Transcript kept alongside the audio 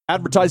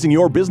Advertising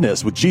your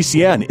business with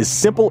GCN is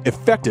simple,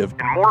 effective,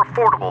 and more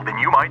affordable than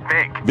you might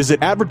think.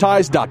 Visit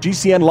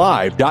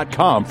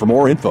advertise.gcnlive.com for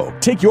more info.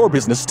 Take your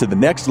business to the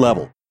next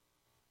level.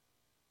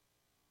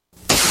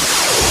 From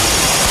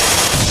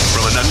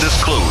an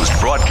undisclosed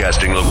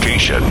broadcasting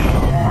location.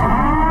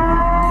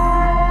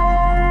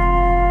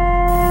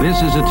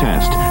 This is a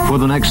test. For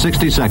the next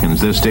 60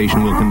 seconds, this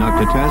station will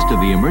conduct a test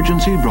of the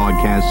emergency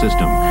broadcast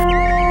system.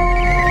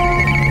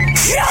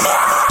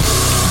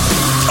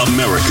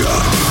 America,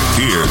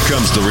 here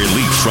comes the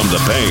relief from the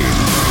pain.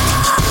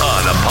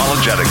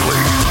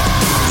 Unapologetically.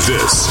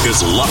 This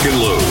is Lock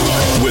and Load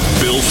with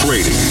Bill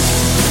Frady.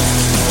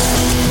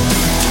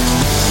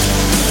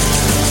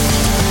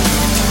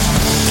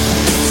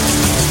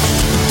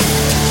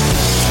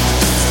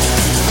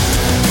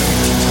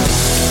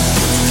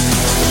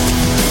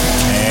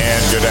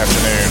 And good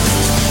afternoon.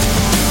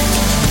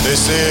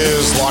 This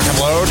is Lock and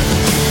Load.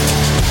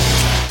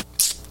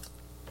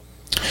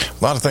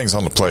 A lot of things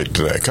on the plate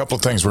today. A couple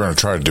of things we're going to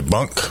try to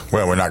debunk.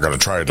 Well, we're not going to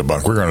try to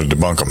debunk. We're going to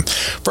debunk them.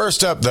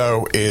 First up,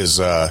 though, is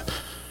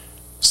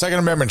Second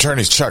Amendment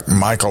attorneys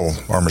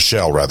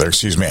Michelle,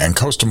 and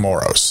Costa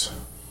Moros.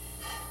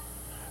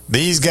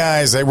 These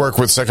guys, they work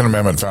with Second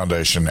Amendment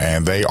Foundation,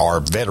 and they are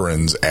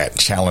veterans at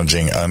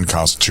challenging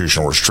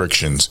unconstitutional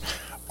restrictions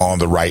on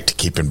the right to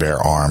keep and bear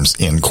arms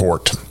in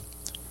court.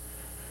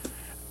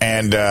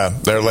 And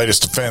their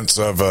latest defense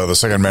of the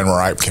Second Amendment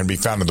right can be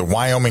found in the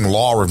Wyoming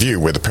Law Review,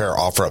 where the pair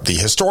offer up the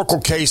historical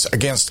case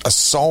against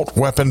assault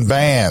weapon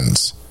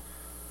bans.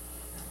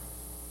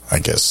 I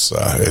guess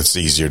it's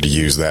easier to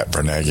use that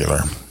vernacular.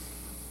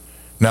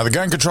 Now, the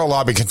gun control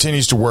lobby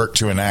continues to work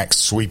to enact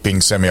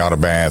sweeping semi-auto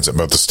bans at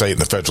both the state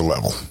and the federal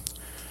level.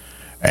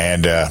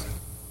 And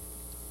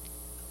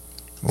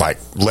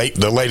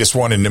the latest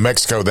one in New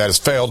Mexico, that has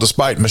failed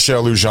despite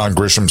Michelle Lujan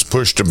Grisham's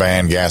push to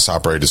ban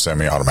gas-operated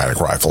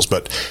semi-automatic rifles.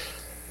 But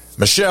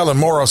Michelle and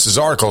Moros'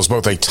 article is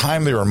both a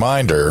timely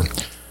reminder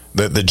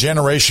that the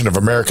generation of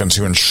Americans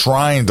who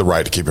enshrined the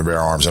right to keep and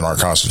bear arms in our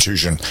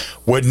Constitution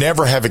would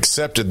never have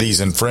accepted these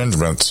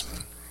infringements,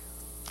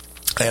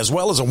 as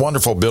well as a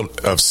wonderful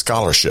bit of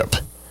scholarship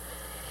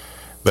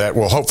that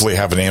will hopefully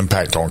have an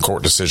impact on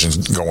court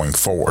decisions going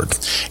forward,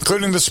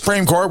 including the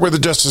Supreme Court, where the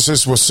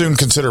justices will soon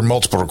consider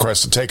multiple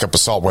requests to take up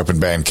assault weapon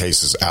ban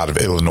cases out of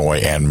Illinois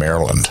and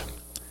Maryland.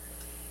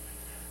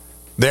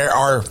 There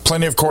are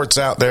plenty of courts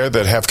out there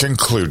that have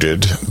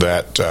concluded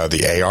that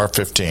the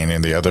AR-15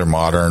 and the other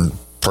modern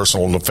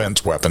personal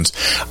defense weapons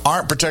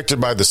aren't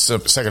protected by the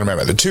Second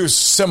Amendment. They're too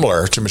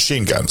similar to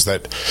machine guns,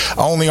 that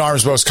only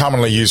arms most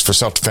commonly used for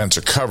self-defense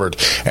are covered,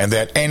 and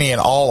that any and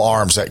all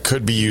arms that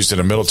could be used in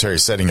a military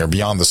setting are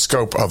beyond the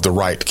scope of the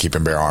right to keep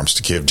and bear arms,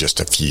 to give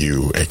just a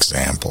few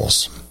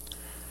examples.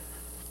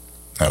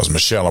 That was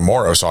Michelle and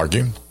Moros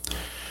argue.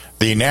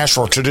 The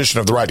national tradition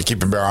of the right to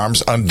keep and bear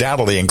arms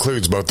undoubtedly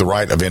includes both the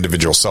right of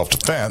individual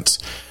self-defense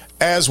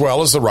as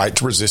well as the right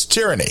to resist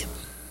tyranny.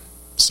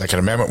 Second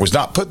Amendment was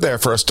not put there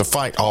for us to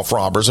fight off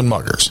robbers and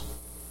muggers.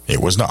 It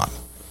was not.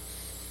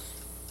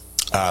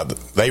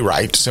 They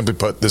write, simply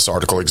put, this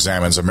article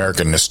examines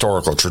American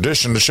historical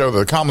tradition to show that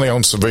the commonly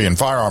owned civilian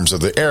firearms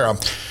of the era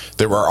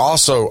that were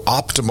also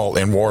optimal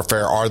in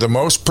warfare are the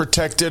most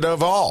protected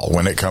of all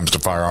when it comes to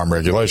firearm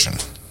regulation.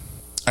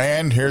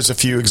 And here's a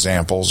few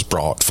examples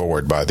brought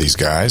forward by these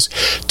guys.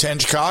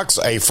 Tench Cox,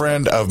 a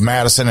friend of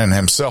Madison and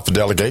himself a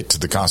delegate to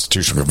the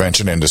Constitutional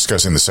Convention in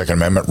discussing the Second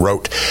Amendment,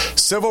 wrote,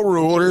 "Civil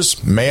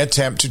rulers may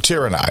attempt to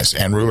tyrannize,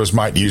 and rulers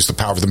might use the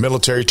power of the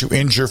military to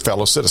injure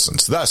fellow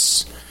citizens.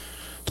 Thus,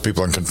 the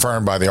people are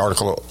confirmed by the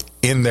article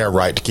in their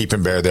right to keep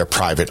and bear their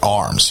private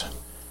arms."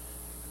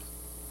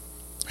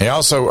 He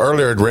also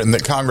earlier had written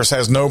that Congress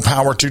has no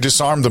power to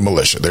disarm the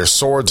militia. Their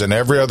swords and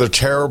every other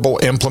terrible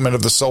implement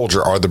of the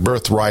soldier are the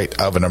birthright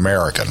of an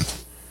American.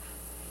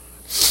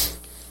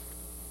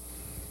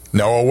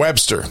 Noah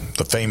Webster,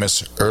 the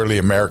famous early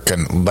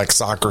American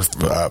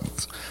lexicographer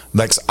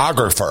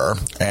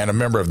and a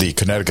member of the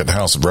Connecticut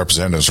House of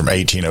Representatives from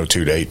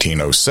 1802 to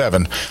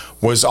 1807,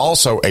 was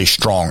also a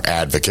strong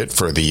advocate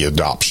for the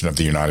adoption of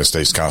the United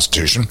States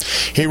Constitution.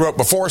 He wrote,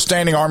 "Before a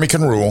standing army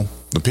can rule,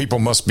 the people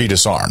must be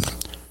disarmed,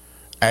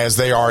 as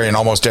they are in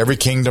almost every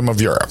kingdom of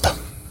Europe.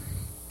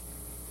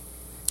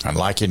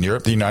 Unlike in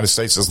Europe, the United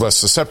States is less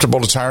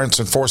susceptible to tyrants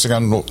enforcing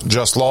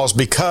unjust laws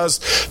because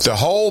the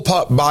whole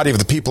body of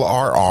the people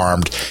are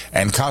armed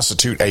and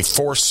constitute a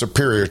force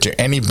superior to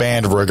any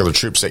band of regular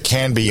troops that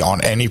can be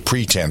on any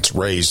pretense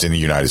raised in the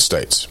United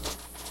States."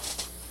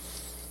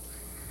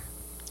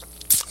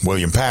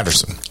 William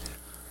Patterson,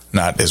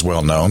 not as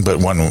well known,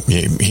 but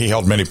he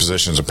held many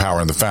positions of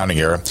power in the founding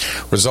era,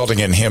 resulting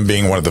in him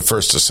being one of the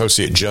first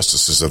associate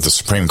justices of the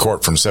Supreme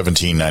Court from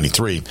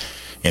 1793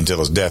 until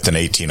his death in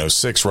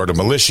 1806, wrote, "A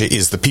militia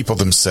is the people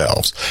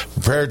themselves,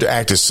 prepared to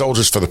act as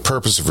soldiers for the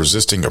purpose of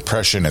resisting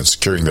oppression and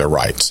securing their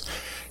rights.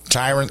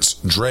 Tyrants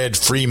dread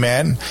free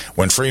men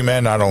when free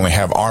men not only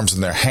have arms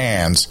in their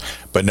hands,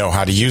 but know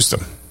how to use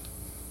them."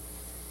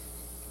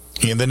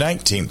 In the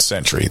 19th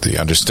century, the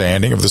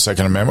understanding of the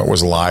Second Amendment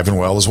was alive and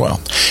well as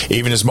well.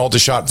 Even as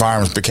multi-shot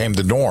firearms became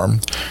the norm,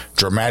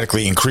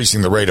 dramatically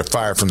increasing the rate of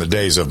fire from the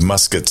days of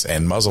muskets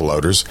and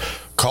muzzleloaders,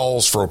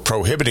 calls for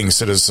prohibiting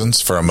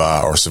citizens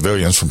or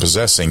civilians from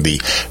possessing the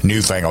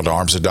newfangled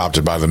arms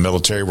adopted by the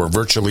military were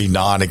virtually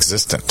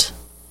non-existent.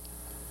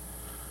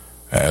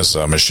 As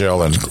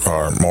Michelle and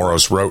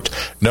Moros wrote,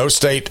 no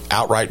state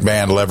outright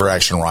banned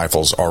lever-action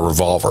rifles or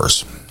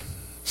revolvers.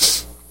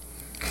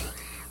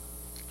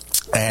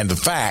 And the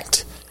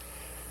fact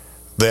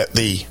that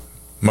the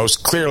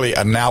most clearly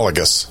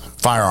analogous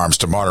firearms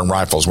to modern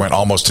rifles went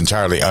almost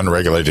entirely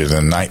unregulated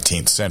in the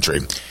 19th century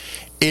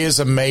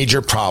is a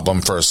major problem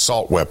for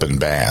assault weapon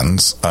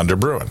bans under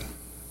Bruin.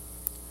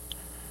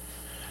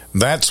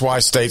 That's why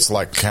states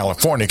like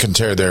California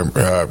compare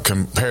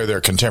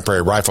their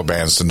contemporary rifle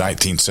bans to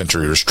 19th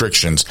century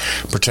restrictions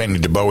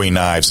pertaining to Bowie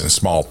knives and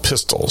small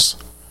pistols.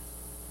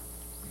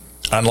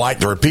 Unlike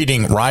the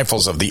repeating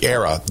rifles of the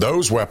era,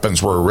 those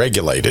weapons were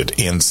regulated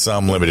in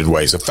some limited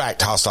ways. In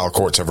fact, hostile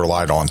courts have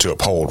relied on to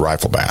uphold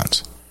rifle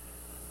bans.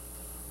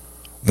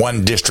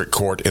 One district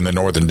court in the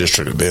Northern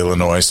District of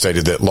Illinois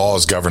stated that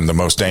laws governed the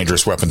most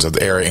dangerous weapons of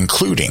the era,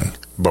 including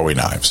Bowie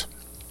knives.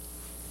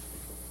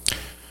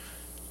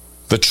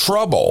 The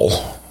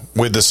trouble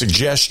with the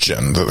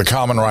suggestion that the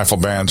common rifle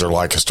bans are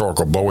like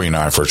historical Bowie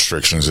knife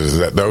restrictions is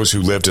that those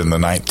who lived in the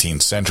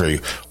 19th century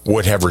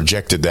would have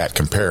rejected that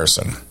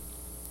comparison.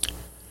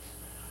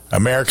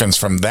 Americans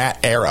from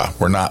that era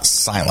were not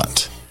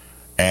silent,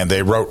 and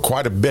they wrote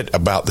quite a bit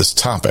about this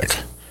topic.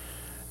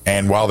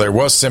 And while there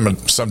was some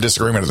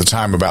disagreement at the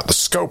time about the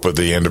scope of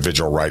the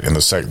individual right in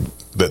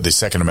that the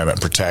Second Amendment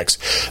protects,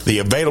 the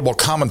available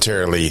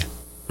commentary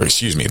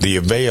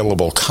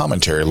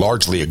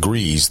largely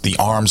agrees the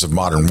arms of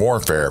modern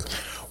warfare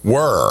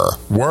were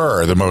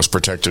the most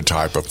protected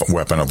type of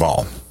weapon of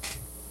all.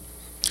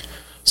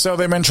 So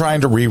they've been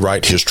trying to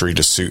rewrite history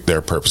to suit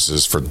their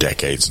purposes for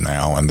decades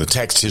now, and the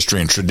text,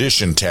 history, and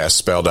tradition test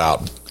spelled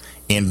out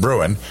in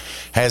Bruin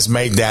has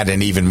made that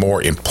an even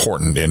more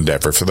important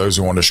endeavor for those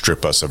who want to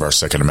strip us of our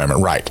Second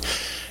Amendment right.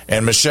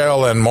 And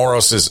Michelle and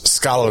Moros's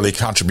scholarly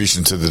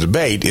contribution to the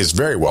debate is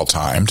very well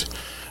timed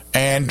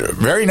and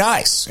very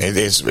nice.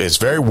 It's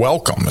very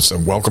welcome. It's a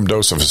welcome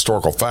dose of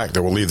historical fact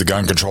that will leave the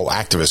gun control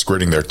activists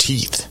gritting their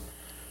teeth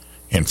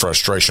in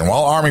frustration,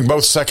 while arming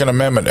both Second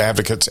Amendment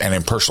advocates and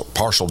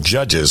impartial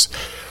judges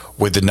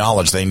with the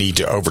knowledge they need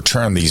to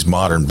overturn these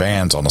modern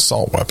bans on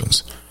assault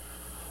weapons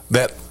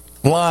that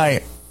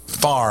lie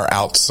far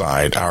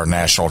outside our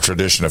national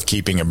tradition of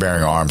keeping and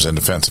bearing arms in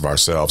defense of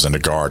ourselves and to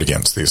guard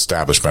against the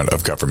establishment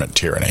of government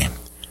tyranny.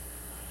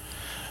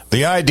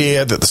 The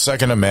idea that the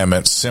Second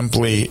Amendment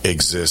simply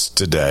exists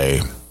today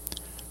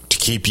to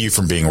keep you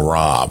from being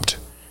robbed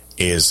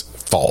is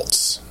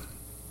false.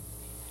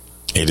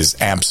 It is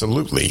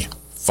absolutely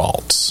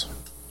false.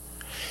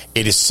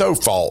 It is so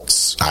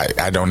false,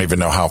 I don't even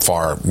know how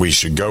far we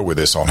should go with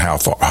this on how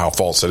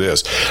false it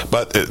is,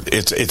 but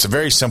it's a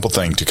very simple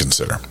thing to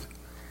consider.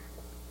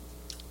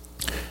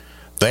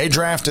 They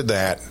drafted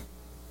that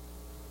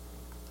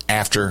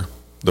after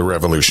the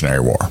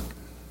Revolutionary War.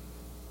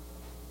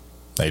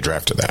 They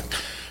drafted that.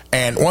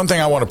 And one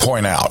thing I want to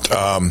point out,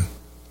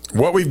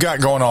 what we've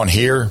got going on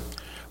here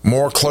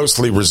more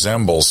closely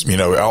resembles,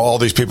 all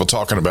these people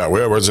talking about,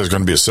 well, there's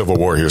going to be a civil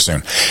war here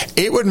soon.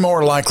 It would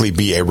more likely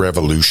be a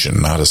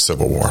revolution, not a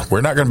civil war.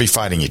 We're not going to be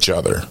fighting each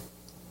other.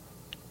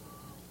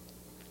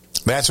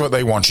 That's what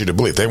they want you to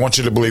believe. They want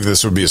you to believe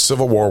this would be a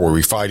civil war where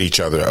we fight each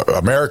other.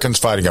 Americans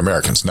fighting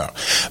Americans. No.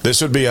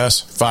 This would be us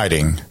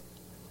fighting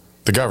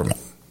the government.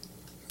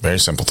 Very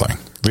simple thing.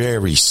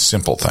 Very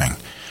simple thing.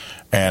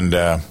 And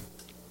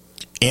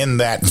in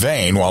that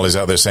vein, while he's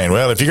out there saying,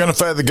 well, if you're going to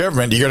fight the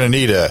government, you're going to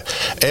need a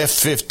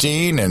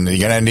F-15, and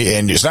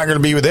it's not going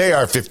to be with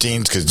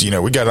AR-15s because,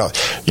 we got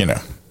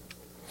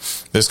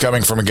this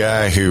coming from a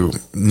guy who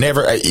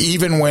never,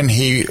 even when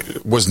he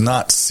was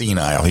not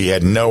senile, he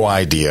had no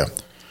idea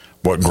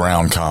what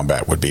ground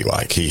combat would be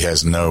like. He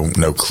has no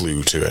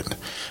clue to it.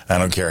 I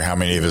don't care how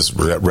many of his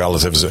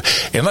relatives,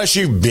 unless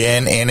you've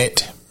been in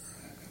it,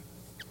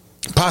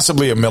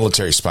 possibly a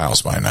military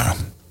spouse by now.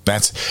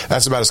 That's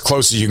about as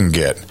close as you can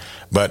get.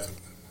 But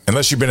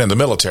unless you've been in the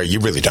military, you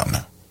really don't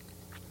know.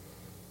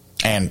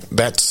 And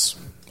that's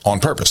on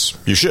purpose.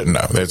 You shouldn't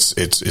know.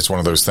 It's one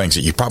of those things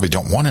that you probably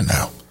don't want to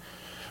know.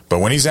 But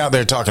when he's out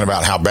there talking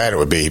about how bad it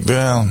would be,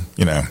 well,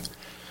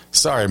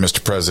 sorry,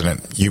 Mr.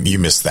 President, you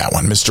missed that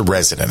one. Mr.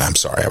 Resident, I'm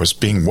sorry. I was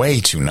being way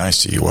too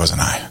nice to you,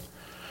 wasn't I?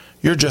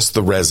 You're just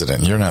the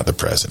resident. You're not the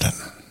president.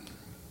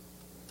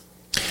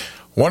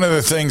 One of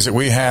the things that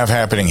we have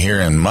happening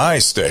here in my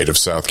state of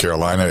South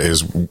Carolina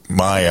is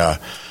my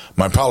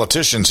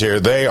politicians here,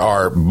 they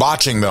are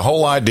botching the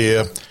whole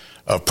idea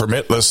of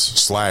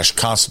permitless /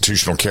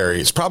 constitutional carry.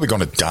 It's probably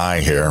going to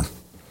die here.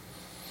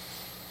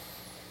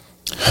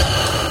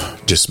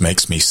 Just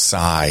makes me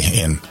sigh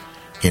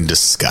in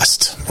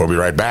disgust. We'll be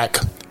right back.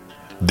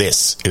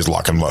 This is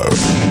Lock and Load.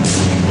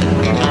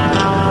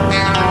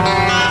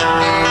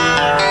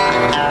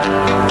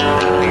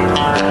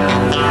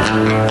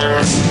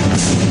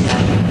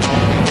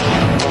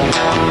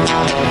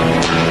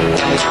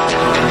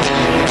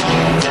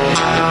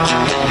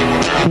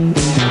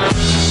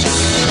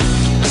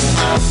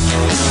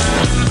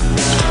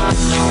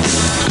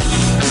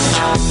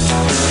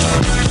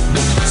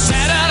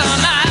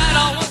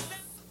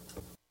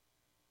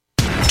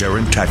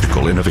 Darren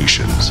Tactical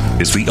Innovations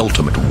is the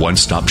ultimate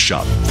one-stop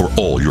shop for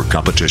all your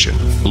competition,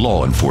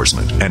 law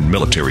enforcement, and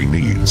military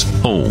needs.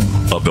 Home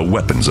of the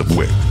weapons of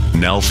Wick.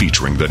 Now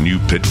featuring the new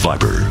Pit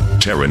Viper.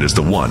 Darren is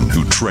the one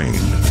who trained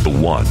the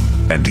one,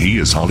 and he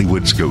is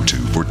Hollywood's go-to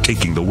for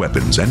taking the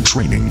weapons and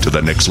training to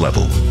the next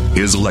level.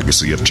 His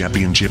legacy of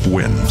championship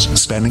wins,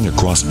 spanning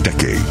across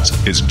decades,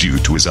 is due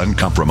to his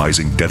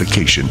uncompromising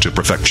dedication to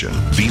perfection.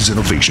 These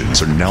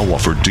innovations are now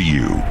offered to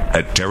you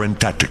at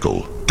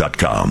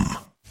DarrenTactical.com.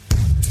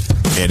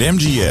 At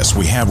MGS,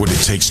 we have what it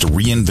takes to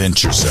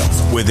reinvent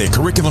yourself. With a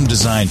curriculum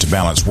designed to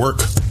balance work,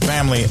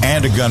 family,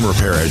 and a gun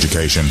repair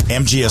education,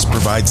 MGS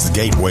provides the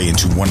gateway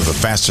into one of the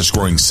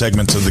fastest-growing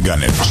segments of the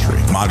gun industry.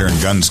 Modern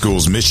Gun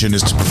School's mission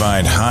is to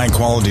provide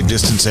high-quality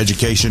distance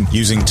education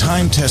using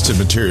time-tested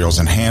materials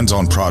and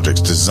hands-on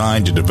projects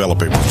designed to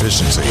develop a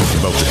proficiency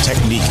in both the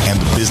technique and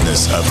the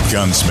business of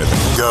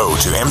gunsmithing. Go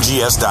to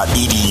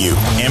mgs.edu.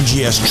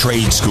 MGS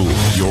Trade School.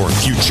 Your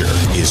future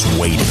is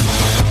waiting.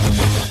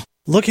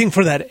 Looking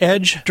for that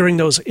edge during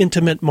those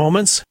intimate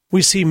moments?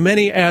 We see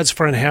many ads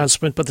for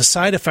enhancement, but the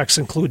side effects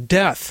include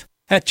death.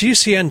 At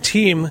GCN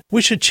Team,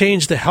 we should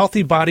change the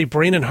Healthy Body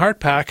Brain and Heart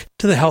Pack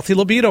to the Healthy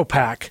Libido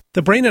Pack.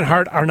 The brain and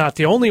heart are not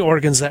the only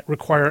organs that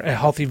require a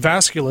healthy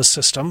vascular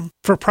system.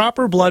 For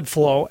proper blood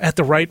flow at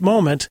the right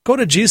moment, go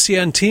to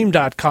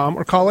GCNteam.com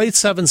or call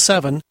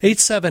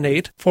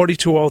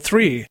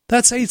 877-878-4203.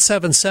 That's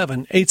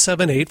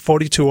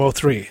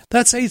 877-878-4203.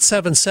 That's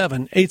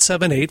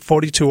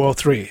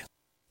 877-878-4203.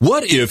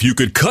 What if you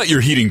could cut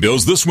your heating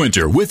bills this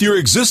winter with your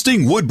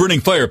existing wood-burning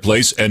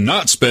fireplace and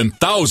not spend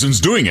thousands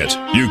doing it?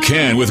 You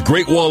can with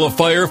Great Wall of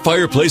Fire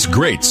fireplace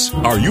grates.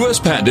 Our U.S.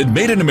 patented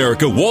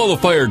made-in-America Wall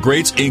of Fire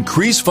grates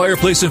increase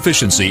fireplace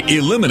efficiency,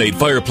 eliminate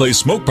fireplace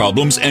smoke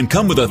problems, and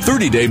come with a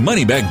 30-day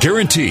money-back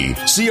guarantee.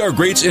 See our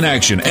grates in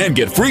action and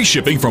get free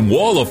shipping from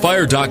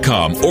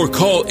walloffire.com or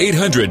call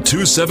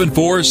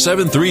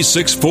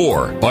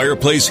 800-274-7364.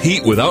 Fireplace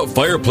heat without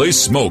fireplace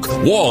smoke.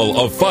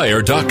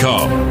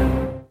 walloffire.com.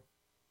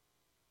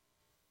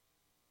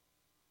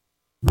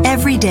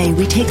 Every day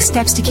we take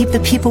steps to keep the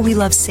people we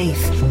love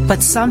safe,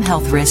 but some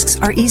health risks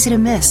are easy to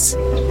miss.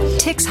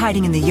 Ticks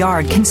hiding in the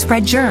yard can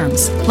spread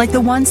germs, like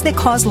the ones that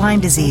cause Lyme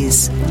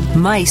disease.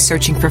 Mice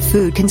searching for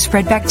food can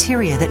spread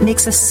bacteria that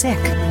makes us sick.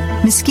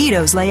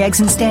 Mosquitoes lay eggs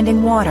in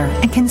standing water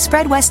and can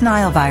spread West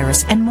Nile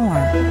virus and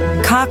more.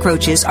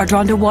 Cockroaches are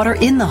drawn to water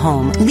in the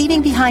home,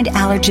 leaving behind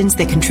allergens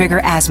that can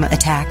trigger asthma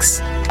attacks.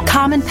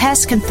 Common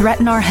pests can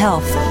threaten our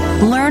health.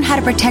 Learn how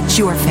to protect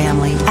your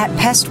family at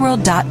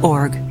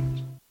pestworld.org.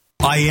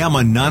 I am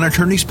a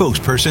non-attorney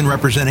spokesperson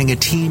representing a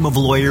team of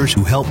lawyers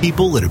who help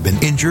people that have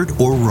been injured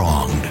or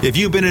wronged. If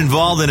you've been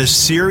involved in a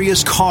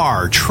serious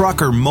car,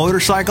 truck, or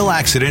motorcycle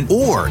accident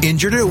or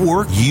injured at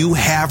work, you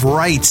have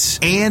rights,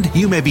 and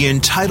you may be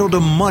entitled to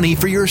money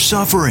for your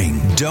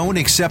suffering. Don't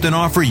accept an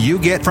offer you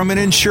get from an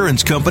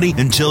insurance company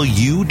until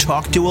you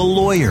talk to a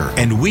lawyer,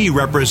 and we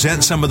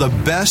represent some of the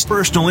best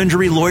personal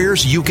injury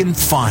lawyers you can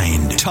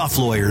find. Tough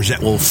lawyers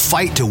that will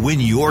fight to win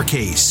your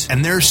case,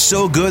 and they're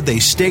so good they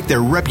stake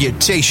their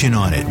reputation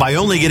on it by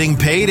only getting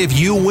paid if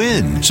you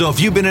win. So if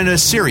you've been in a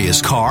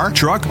serious car,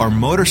 truck, or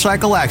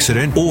motorcycle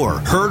accident or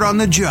hurt on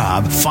the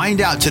job,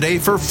 find out today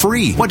for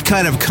free what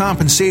kind of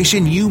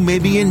compensation you may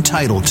be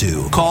entitled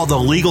to. Call the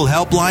legal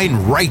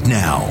helpline right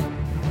now.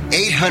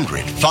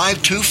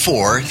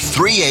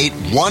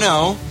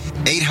 800-524-3810.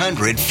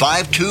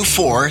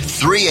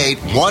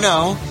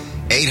 800-524-3810.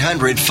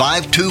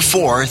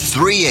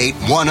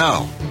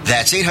 800-524-3810.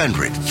 That's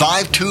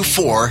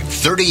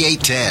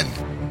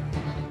 800-524-3810.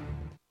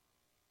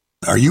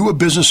 Are you a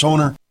business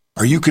owner?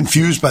 Are you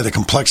confused by the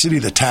complexity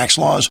of the tax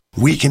laws?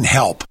 We can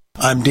help.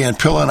 I'm Dan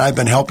Pilla, and I've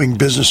been helping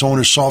business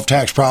owners solve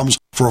tax problems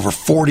for over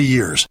 40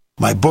 years.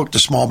 My book, The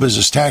Small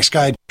Business Tax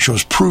Guide,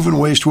 shows proven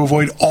ways to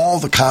avoid all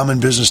the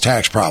common business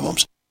tax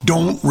problems.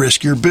 Don't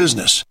risk your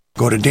business.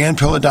 Go to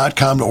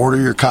danpilla.com to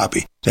order your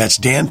copy. That's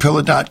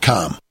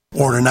danpilla.com.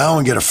 Order now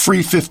and get a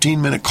free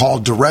 15-minute call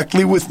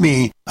directly with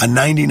me, a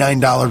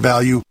 $99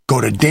 value.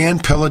 Go to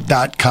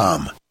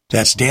danpilla.com.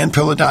 That's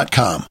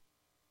danpilla.com.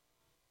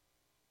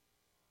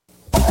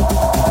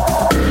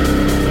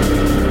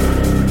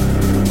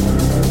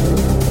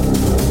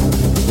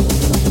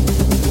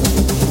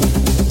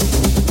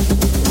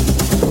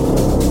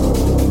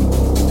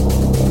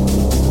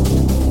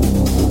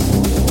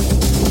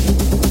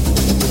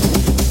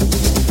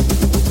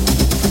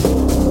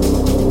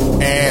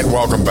 And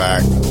welcome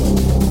back.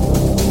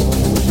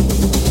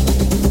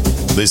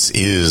 This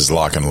is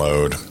Lock and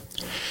Load.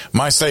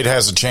 My state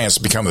has a chance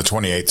to become the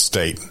 28th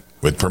state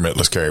with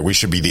permitless carry. We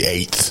should be the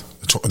 8th,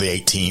 the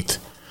 18th,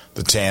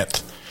 the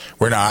 10th.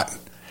 We're not.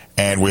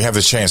 And we have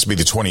the chance to be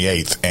the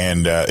 28th.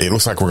 And it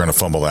looks like we're going to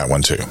fumble that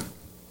one too.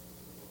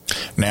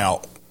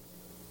 Now,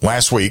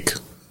 last week,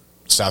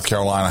 South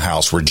Carolina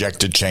House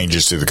rejected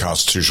changes to the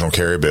constitutional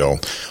carry bill,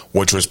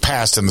 which was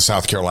passed in the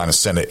South Carolina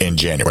Senate in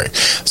January.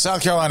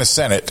 South Carolina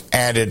Senate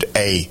added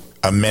a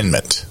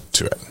amendment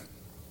to it.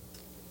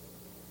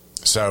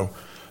 So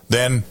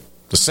Then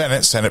the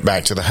Senate sent it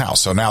back to the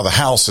House. So now the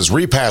House has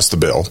repassed the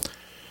bill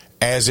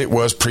as it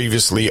was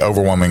previously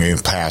overwhelmingly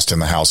passed in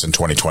the House in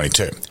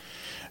 2022.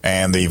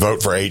 And the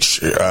vote for H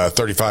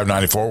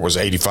 3594 was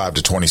 85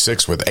 to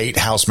 26, with 8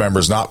 House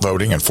members not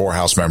voting and 4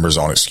 House members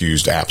on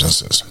excused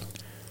absences.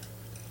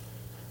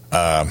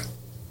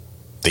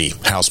 The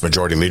House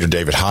Majority Leader,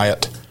 David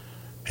Hyatt,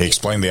 he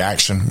explained the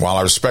action. While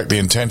I respect the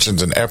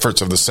intentions and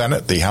efforts of the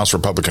Senate, the House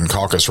Republican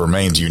caucus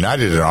remains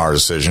united in our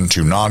decision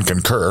to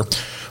non-concur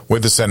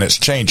with the Senate's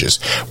changes.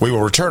 We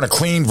will return a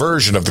clean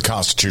version of the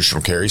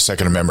constitutional carry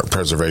Second Amendment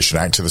Preservation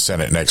Act to the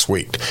Senate next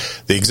week,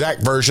 the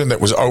exact version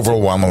that was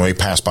overwhelmingly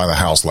passed by the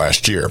House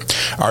last year.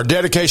 Our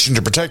dedication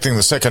to protecting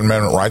the Second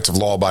Amendment rights of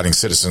law-abiding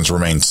citizens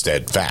remains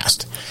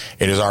steadfast.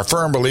 It is our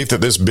firm belief that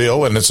this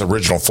bill in its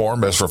original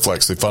form best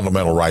reflects the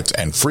fundamental rights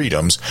and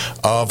freedoms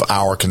of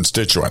our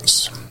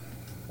constituents.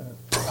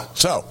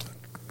 So,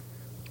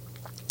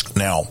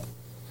 now,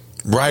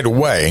 right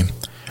away,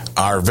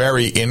 our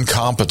very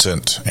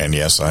incompetent, and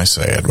yes, I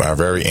say it, our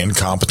very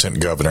incompetent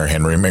governor,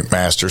 Henry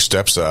McMaster,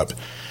 steps up,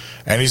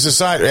 and he's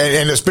decided,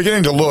 and it's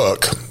beginning to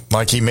look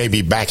like he may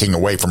be backing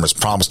away from his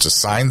promise to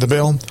sign the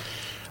bill.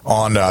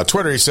 On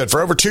Twitter, he said,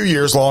 for over 2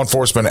 years, law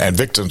enforcement and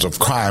victims of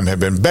crime have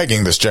been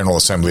begging this General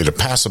Assembly to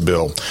pass a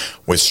bill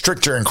with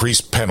stricter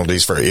increased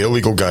penalties for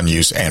illegal gun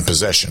use and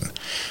possession.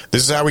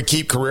 This is how we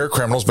keep career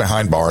criminals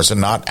behind bars and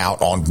not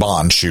out on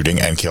bond shooting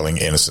and killing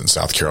innocent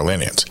South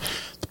Carolinians.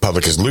 The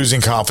public is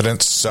losing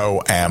confidence,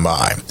 so am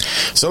I.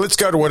 So let's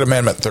go to what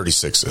Amendment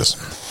 36 is.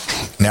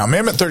 Now,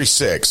 Amendment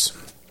 36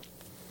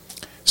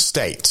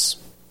 states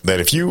that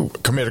if you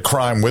commit a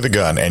crime with a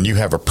gun and you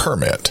have a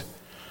permit,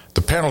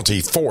 the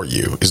penalty for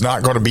you is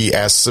not going to be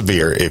as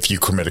severe if you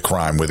commit a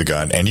crime with a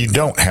gun and you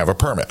don't have a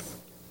permit.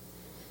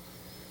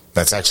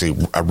 That's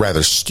actually a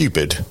rather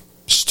stupid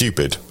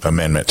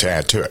amendment to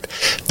add to it.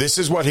 This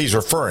is what he's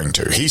referring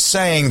to. He's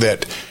saying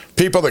that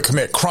people that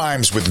commit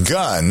crimes with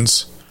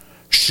guns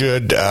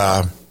should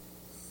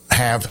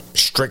have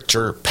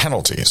stricter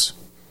penalties.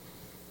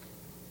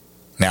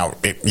 Now,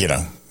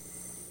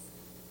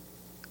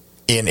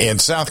 in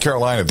South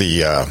Carolina,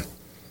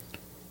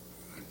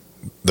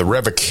 the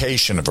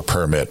revocation of a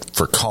permit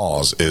for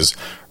cause is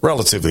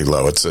relatively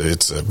low. It's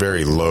a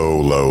very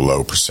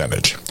low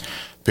percentage.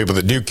 People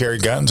that do carry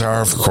guns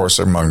are, of course,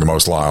 among the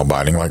most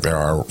law-abiding, like there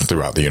are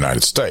throughout the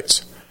United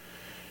States.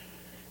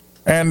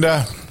 And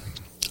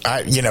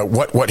I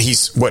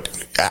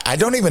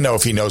don't even know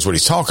if he knows what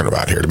he's talking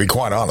about here, to be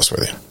quite honest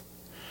with you,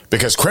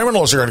 because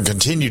criminals are going to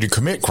continue to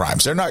commit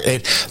crimes.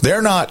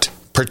 They're not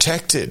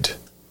protected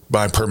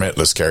by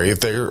permitless carry if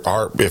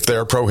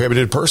they're a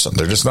prohibited person.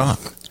 They're just not.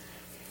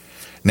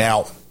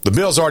 Now, the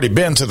bill's already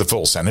been to the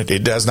full Senate.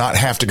 It does not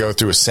have to go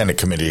through a Senate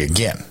committee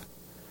again.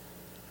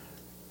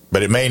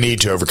 But it may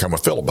need to overcome a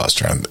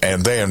filibuster.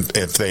 And then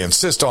if they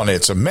insist on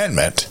its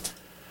amendment,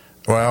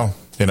 well,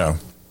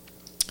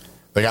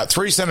 they got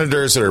 3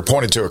 senators that are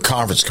appointed to a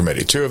conference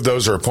committee. 2 of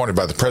those are appointed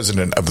by the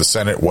president of the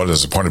Senate. 1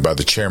 is appointed by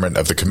the chairman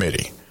of the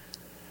committee.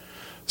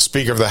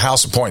 Speaker of the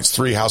House appoints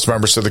 3 House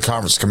members to the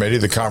conference committee.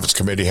 The conference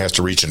committee has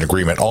to reach an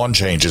agreement on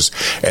changes,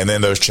 and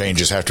then those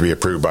changes have to be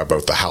approved by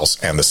both the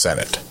House and the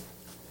Senate.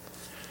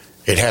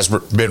 It has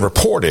been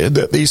reported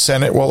that the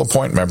Senate will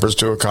appoint members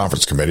to a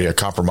conference committee. A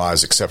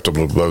compromise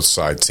acceptable to both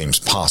sides seems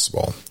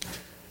possible.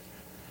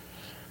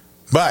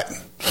 But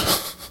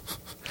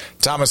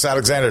Thomas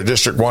Alexander,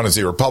 District 1, is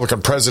the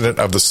Republican president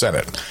of the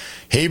Senate.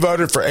 He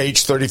voted for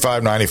H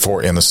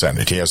 3594 in the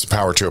Senate. He has the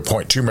power to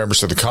appoint 2 members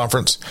to the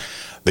conference.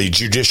 The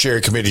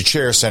Judiciary Committee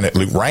Chair, Senator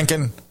Luke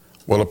Rankin,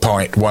 will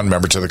appoint 1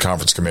 member to the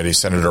conference committee.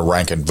 Senator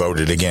Rankin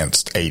voted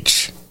against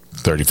H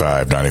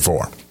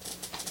 3594.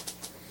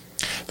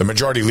 The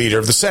Majority Leader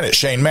of the Senate,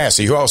 Shane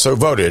Massey, who also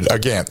voted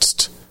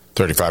against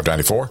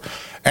 3594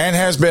 and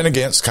has been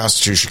against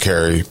constitutional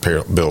carry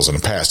bills in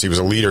the past. He was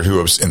a leader who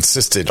has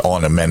insisted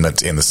on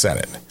amendments in the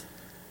Senate.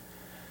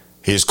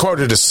 He is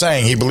quoted as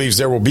saying he believes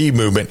there will be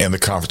movement in the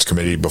conference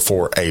committee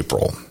before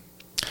April.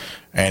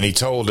 And he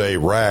told a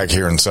rag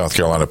here in South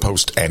Carolina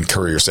Post and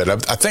Courier, said, I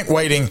think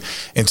waiting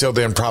until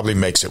then probably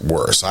makes it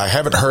worse. I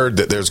haven't heard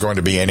that there's going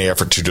to be any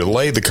effort to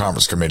delay the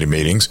conference committee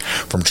meetings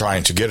from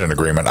trying to get an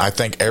agreement. I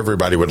think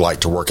everybody would like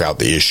to work out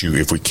the issue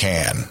if we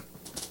can.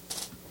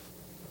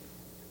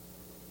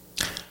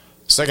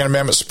 Second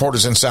Amendment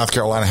supporters in South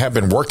Carolina have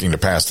been working to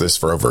pass this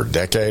for over a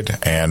decade,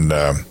 and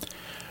I'm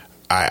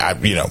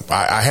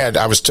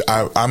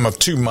of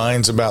 2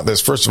 minds about this.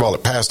 First of all,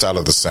 it passed out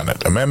of the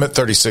Senate. Amendment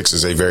 36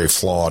 is a very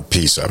flawed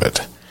piece of it.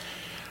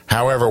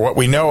 However, what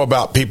we know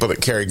about people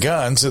that carry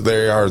guns,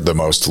 they are the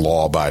most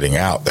law-abiding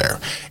out there.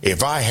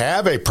 If I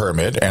have a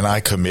permit and I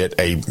commit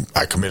a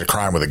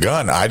crime with a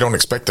gun, I don't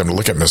expect them to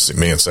look at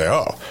me and say,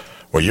 "Oh,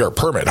 well, you're a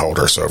permit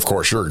holder, so of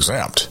course you're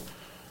exempt."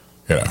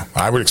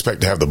 I would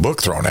expect to have the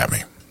book thrown at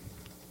me.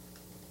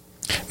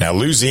 Now,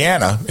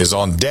 Louisiana is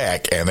on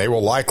deck, and they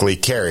will likely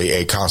carry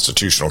a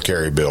constitutional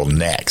carry bill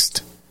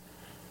next.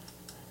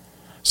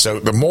 So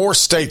the more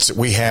states that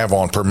we have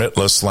on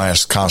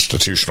permitless /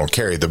 constitutional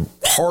carry, the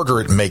harder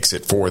it makes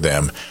it for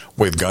them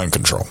with gun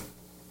control.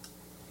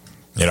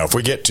 If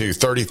we get to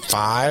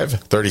 35,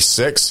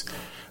 36,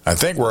 I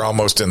think we're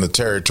almost in the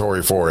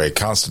territory for a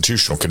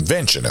constitutional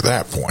convention at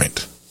that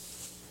point.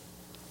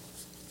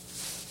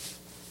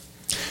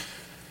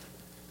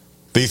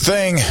 The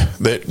thing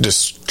that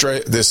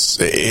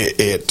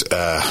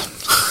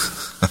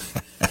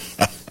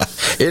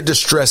it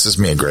distresses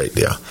me a great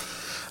deal.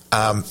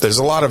 There's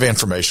a lot of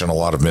information, a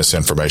lot of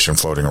misinformation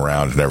floating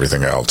around and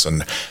everything else.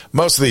 And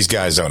most of these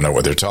guys don't know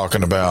what they're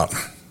talking about.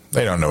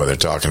 They don't know what they're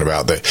talking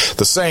about.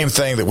 The same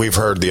thing that we've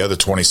heard the other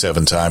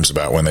 27 times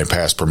about when they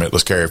passed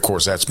permitless carry. Of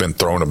course, that's been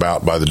thrown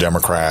about by the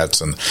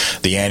Democrats and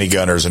the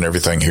anti-gunners and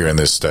everything here in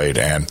this state.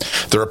 And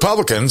the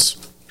Republicans,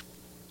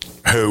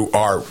 who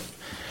are,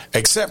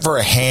 except for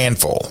a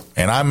handful,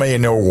 and I may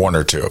know one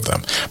or two of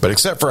them, but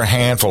except for a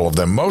handful of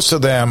them, most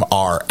of them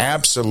are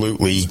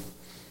absolutely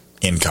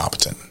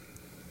incompetent.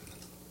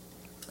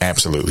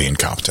 Absolutely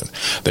incompetent.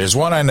 There's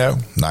one I know,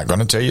 not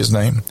going to tell you his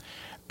name.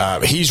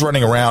 He's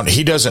running around.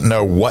 He doesn't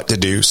know what to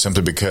do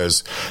simply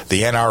because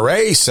the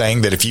NRA is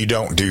saying that if you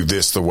don't do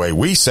this the way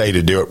we say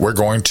to do it, we're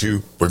going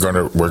to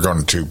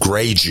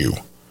grade you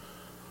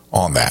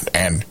on that.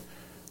 And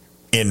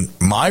in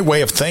my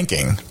way of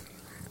thinking,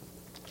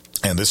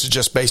 and this is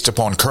just based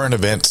upon current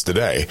events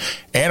today,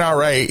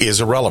 NRA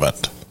is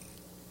irrelevant.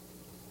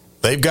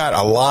 They've got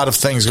a lot of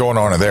things going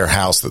on in their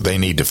house that they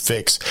need to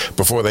fix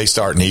before they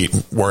start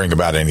worrying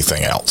about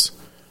anything else.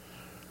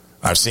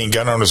 I've seen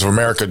Gun Owners of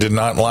America did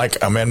not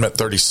like Amendment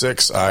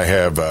 36. I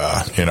have,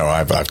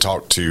 I've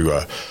talked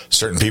to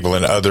certain people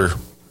in other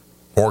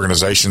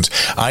organizations.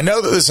 I know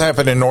that this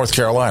happened in North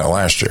Carolina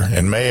last year,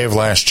 in May of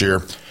last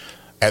year.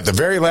 At the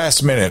very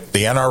last minute,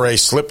 the NRA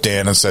slipped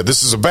in and said,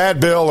 "This is a bad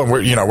bill, and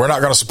we're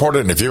not going to support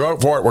it. And if you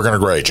vote for it, we're going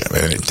to grade you."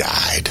 And it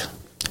died.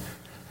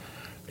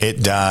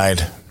 It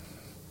died.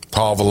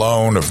 Paul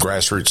Vallone of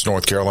Grassroots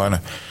North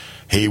Carolina,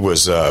 he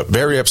was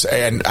very upset,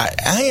 and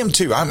I am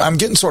too. I'm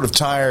getting sort of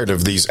tired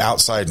of these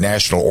outside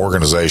national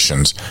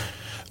organizations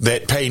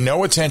that pay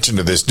no attention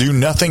to this, do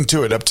nothing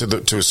to it up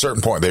to a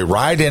certain point. They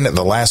ride in at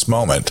the last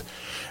moment,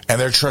 and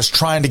they're just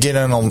trying to get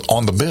in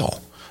on the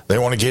bill. They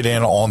want to get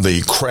in on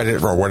the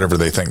credit or whatever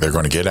they think they're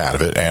going to get out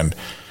of it. And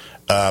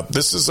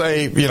this is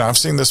I've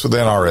seen this with the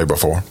NRA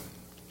before.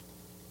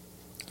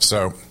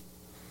 So,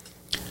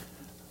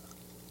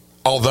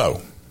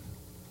 although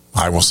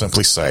I will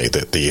simply say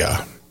that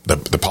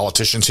the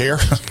politicians here,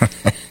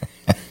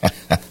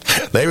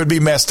 they would be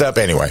messed up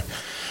anyway.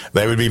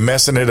 They would be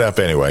messing it up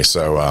anyway.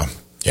 So,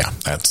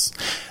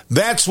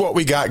 that's what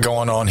we got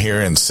going on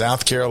here in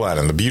South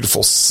Carolina, in the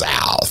beautiful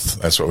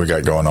South. That's what we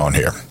got going on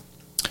here.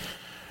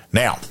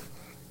 Now,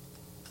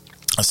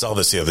 I saw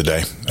this the other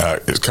day.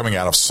 It's coming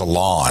out of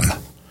Salon,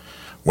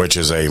 which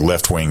is a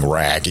left-wing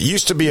rag. It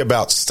used to be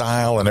about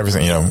style and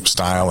everything,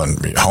 style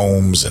and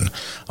homes and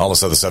all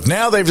this other stuff.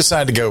 Now they've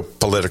decided to go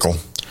political,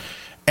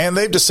 and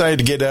they've decided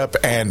to get up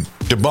and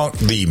debunk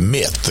the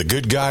myth, the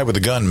good guy with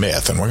the gun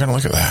myth, and we're going to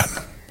look at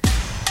that.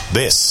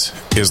 This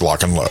is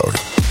Lock and Load.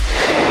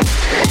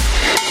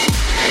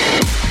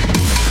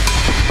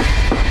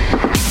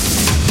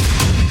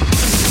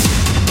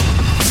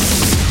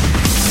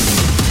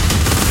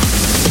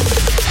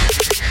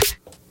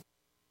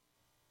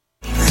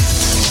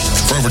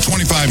 For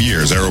 25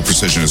 years, Aero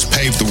Precision has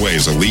paved the way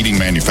as a leading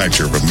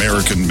manufacturer of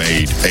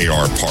American-made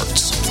AR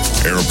parts.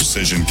 Aero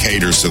Precision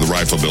caters to the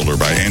rifle builder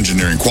by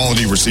engineering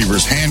quality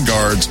receivers,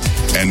 handguards,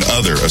 and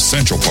other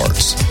essential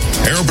parts.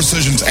 Aero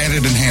Precision's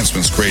added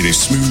enhancements create a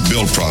smooth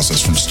build process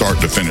from start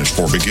to finish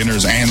for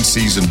beginners and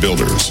seasoned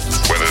builders.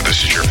 Whether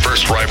this is your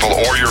first rifle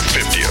or your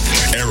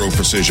 50th, Aero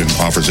Precision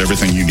offers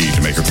everything you need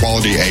to make a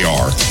quality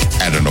AR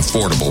at an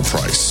affordable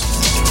price.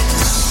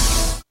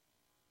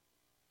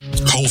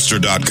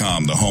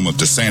 Holster.com, the home of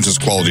DeSantis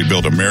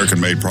quality-built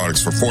American-made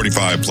products for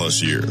 45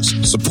 plus years.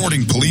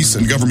 Supporting police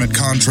and government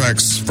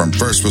contracts from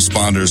first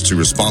responders to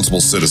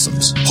responsible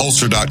citizens.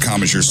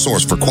 Holster.com is your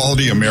source for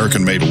quality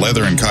American-made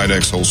leather and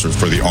Kydex holsters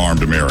for the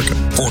armed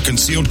American. For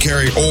concealed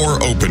carry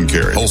or open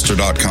carry,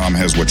 Holster.com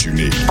has what you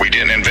need. We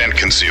didn't invent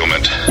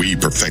concealment. We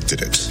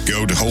perfected it.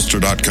 Go to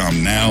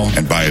Holster.com now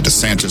and buy a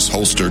DeSantis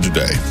holster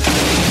today.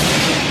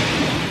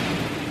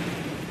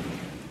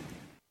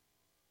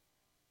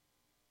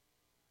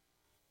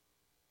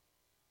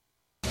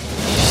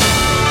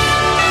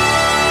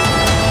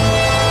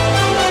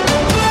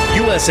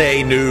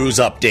 USA News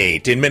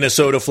Update. In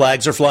Minnesota,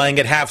 flags are flying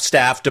at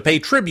half-staff to pay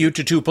tribute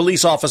to 2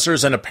 police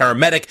officers and a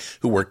paramedic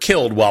who were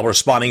killed while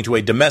responding to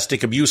a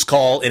domestic abuse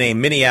call in a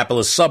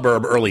Minneapolis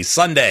suburb early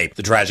Sunday.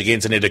 The tragic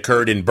incident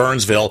occurred in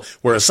Burnsville,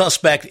 where a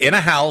suspect in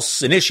a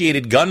house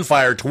initiated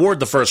gunfire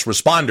toward the first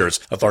responders.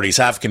 Authorities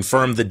have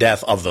confirmed the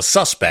death of the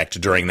suspect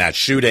during that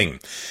shooting.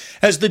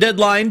 As the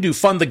deadline to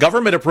fund the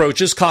government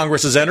approaches,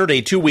 Congress has entered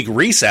a 2-week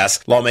recess.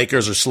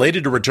 Lawmakers are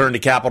slated to return to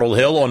Capitol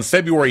Hill on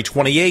February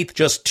 28th,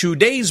 just 2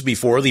 days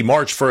before the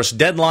March 1st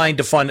deadline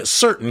to fund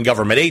certain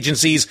government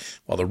agencies,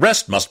 while the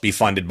rest must be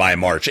funded by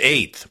March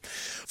 8th.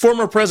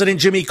 Former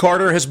President Jimmy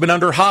Carter has been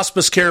under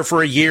hospice care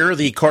for a year,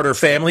 the Carter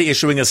family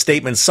issuing a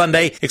statement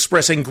Sunday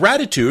expressing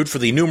gratitude for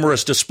the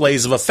numerous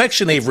displays of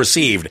affection they've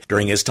received.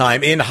 During his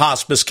time in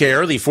hospice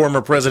care, the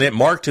former president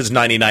marked his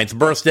 99th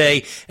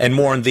birthday and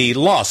mourned the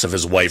loss of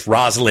his wife,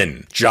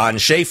 Rosalind. John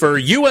Schaefer,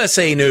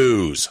 USA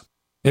News.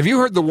 Have you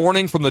heard the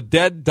warning from the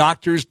dead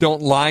doctors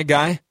don't lie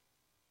guy?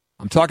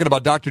 I'm talking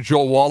about Dr.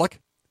 Joel Wallach.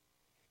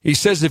 He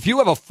says if you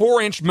have a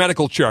 4-inch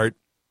medical chart,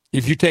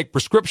 if you take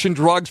prescription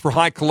drugs for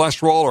high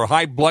cholesterol or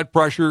high blood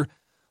pressure,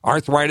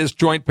 arthritis,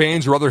 joint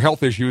pains, or other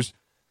health issues,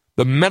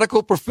 the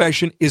medical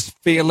profession is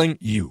failing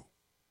you.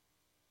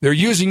 They're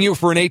using you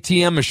for an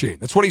ATM machine.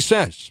 That's what he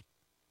says.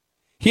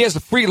 He has a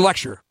free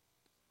lecture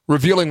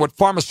revealing what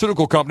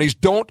pharmaceutical companies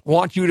don't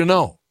want you to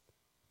know.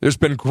 There's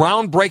been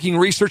groundbreaking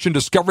research and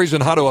discoveries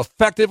on how to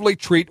effectively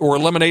treat or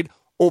eliminate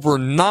over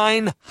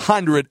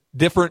 900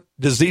 different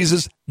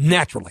diseases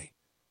naturally.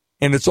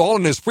 And it's all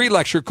in his free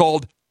lecture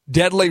called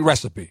Deadly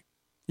Recipe.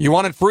 You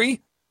want it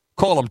free?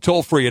 Call him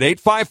toll free at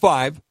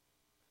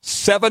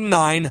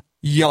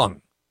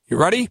 855-79-YOUNG. You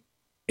ready?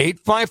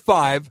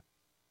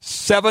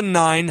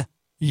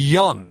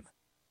 855-79-YOUNG.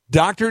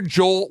 Dr.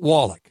 Joel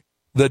Wallach,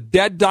 the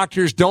dead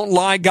doctors don't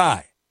lie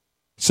guy,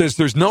 says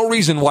there's no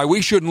reason why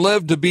we shouldn't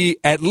live to be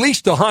at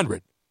least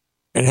 100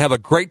 and have a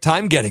great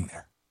time getting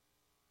there.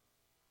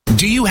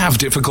 Do you have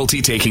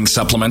difficulty taking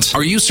supplements?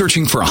 Are you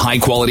searching for a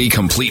high-quality,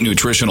 complete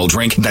nutritional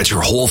drink that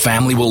your whole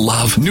family will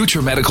love?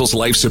 NutriMedical's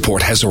Life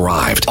Support has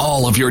arrived.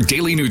 All of your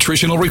daily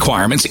nutritional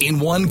requirements in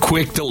one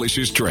quick,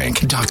 delicious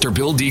drink. Dr.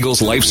 Bill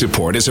Deagle's Life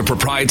Support is a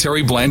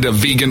proprietary blend of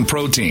vegan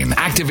protein,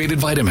 activated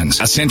vitamins,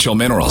 essential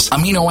minerals,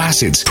 amino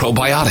acids,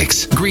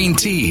 probiotics, green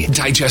tea,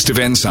 digestive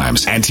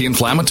enzymes,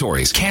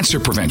 anti-inflammatories, cancer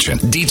prevention,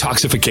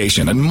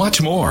 detoxification, and much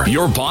more.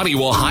 Your body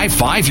will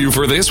high-five you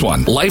for this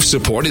one. Life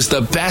Support is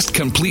the best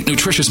complete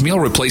nutritious meal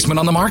replacement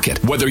on the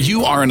market. Whether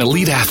you are an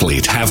elite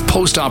athlete, have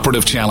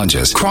post-operative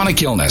challenges,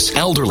 chronic illness,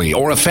 elderly,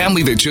 or a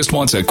family that just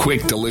wants a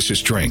quick,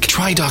 delicious drink,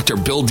 try Dr.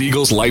 Bill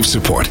Deagle's Life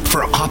Support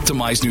for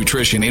optimized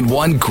nutrition in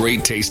one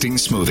great tasting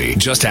smoothie.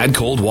 Just add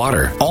cold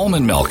water,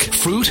 almond milk,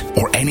 fruit,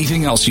 or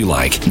anything else you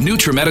like.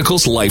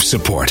 NutriMedical's Life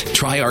Support.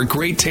 Try our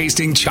great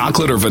tasting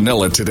chocolate or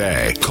vanilla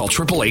today. Call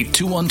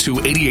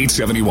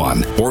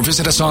 888-212-8871 or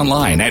visit us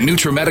online at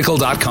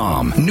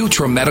NutriMedical.com.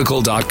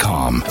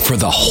 NutriMedical.com for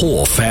the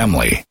whole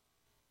family.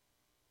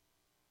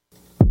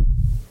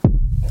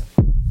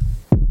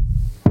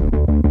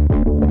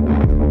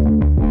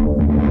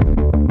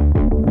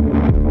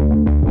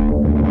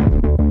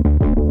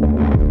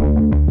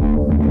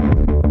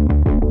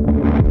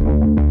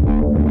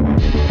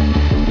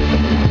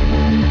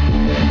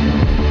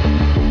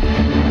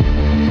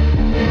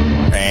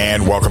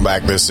 Welcome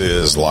back. This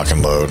is Lock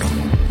and Load.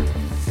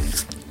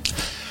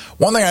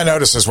 One thing I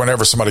notice is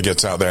whenever somebody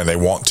gets out there and they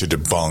want to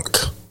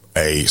debunk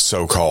a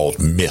so-called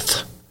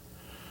myth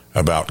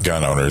about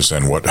gun owners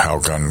and how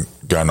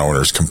gun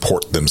owners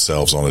comport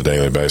themselves on a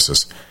daily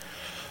basis,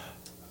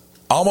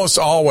 almost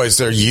always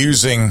they're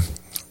using...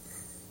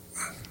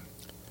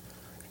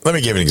 Let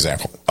me give you an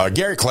example.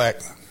 Gary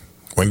Kleck,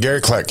 when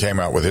Gary Kleck came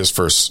out with his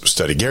first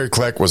study, Gary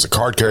Kleck was a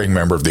card-carrying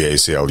member of the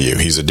ACLU.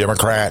 He's a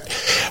Democrat.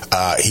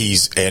 But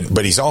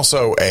he's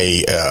also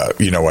a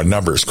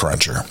numbers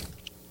cruncher.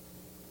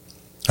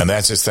 And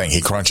that's his thing.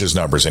 He crunches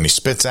numbers and he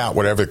spits out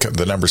whatever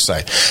the numbers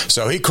say.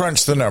 So he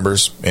crunched the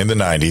numbers in the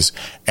 90s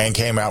and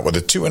came out with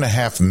a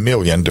 2.5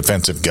 million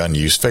defensive gun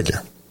use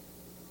figure.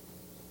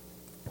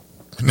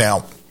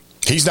 Now,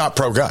 he's not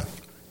pro-gun.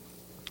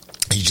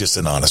 He's just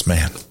an honest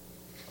man.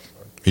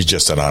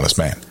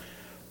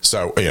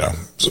 So,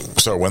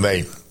 so when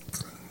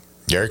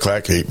Gary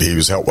Kleck, he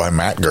was helped by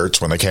Matt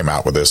Gertz when they came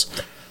out with this.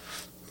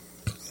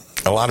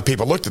 A lot of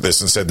people looked at this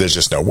and said, there's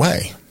just no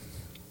way.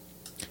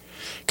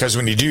 Because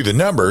when you do the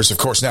numbers, of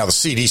course, now the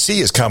CDC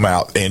has come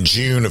out in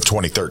June of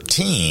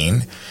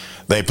 2013.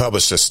 They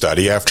published a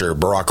study after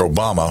Barack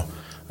Obama,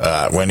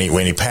 when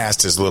he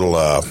passed his little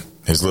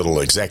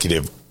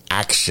executive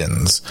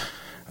actions.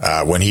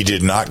 When he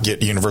did not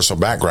get universal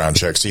background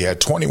checks, he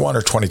had 21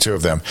 or 22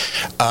 of them.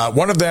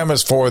 One of them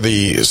is for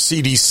the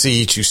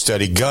CDC to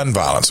study gun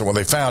violence. And what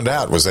they found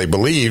out was they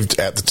believed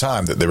at the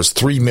time that there was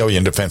 3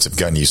 million defensive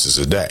gun uses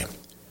a day.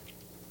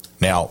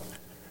 Now,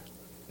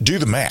 do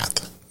the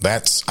math.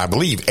 That's, I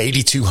believe,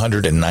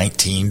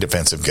 8,219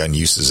 defensive gun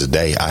uses a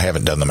day. I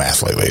haven't done the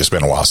math lately. It's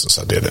been a while since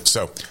I did it.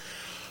 So,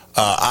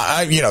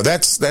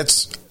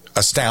 that's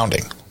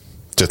astounding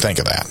to think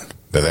of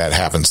that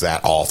happens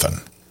that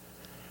often.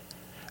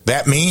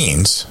 That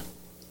means,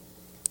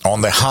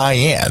 on the high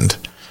end,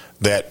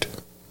 that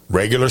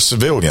regular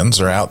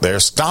civilians are out there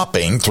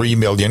stopping 3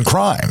 million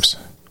crimes.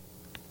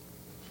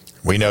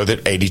 We know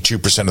that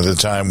 82% of the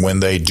time when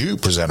they do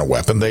present a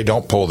weapon, they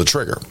don't pull the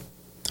trigger.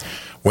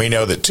 We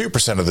know that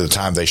 2% of the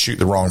time they shoot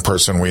the wrong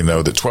person. We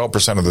know that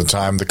 12% of the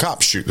time the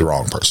cops shoot the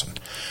wrong person.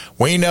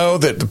 We know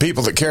that the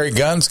people that carry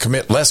guns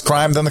commit less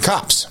crime than the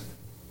cops.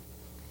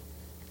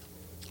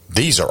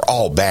 These are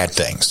all bad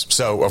things.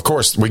 So, of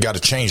course, we got to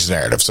change the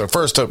narrative. So,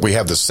 first up, we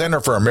have the Center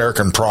for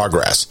American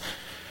Progress.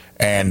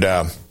 And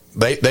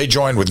They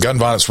joined with gun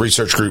violence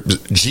research group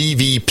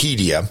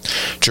GVpedia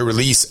to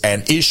release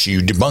an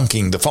issue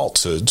debunking the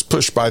falsehoods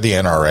pushed by the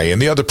NRA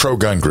and the other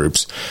pro-gun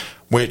groups,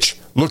 which,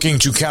 looking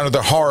to counter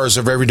the horrors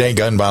of everyday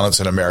gun violence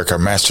in America,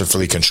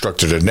 masterfully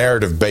constructed a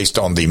narrative based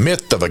on the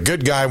myth of a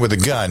good guy with a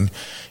gun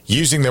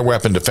using their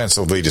weapon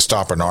defensively to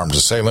stop an armed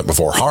assailant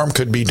before harm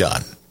could be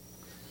done.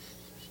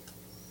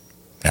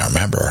 Now,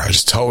 remember, I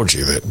just told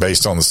you that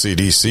based on the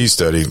CDC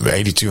study,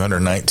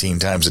 8,219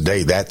 times a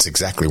day, that's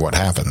exactly what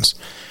happens.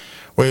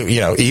 Well,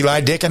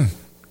 Eli Dickin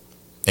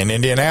in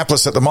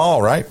Indianapolis at the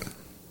mall, right?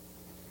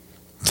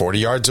 40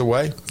 yards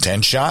away,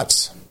 10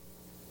 shots,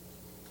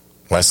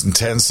 less than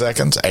 10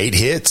 seconds, 8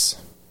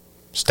 hits,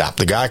 stopped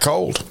the guy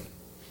cold.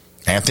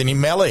 Anthony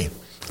Melly,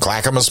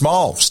 Clackamas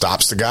Mall,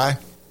 stops the guy.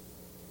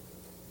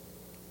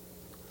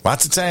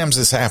 Lots of times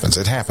this happens.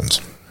 It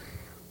happens.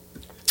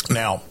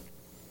 Now,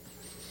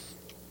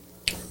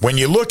 when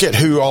you look at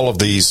who all of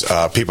these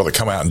people that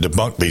come out and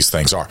debunk these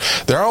things are,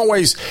 they're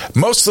always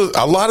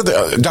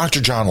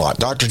Dr. John Lott.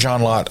 Dr.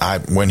 John Lott,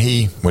 when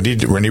he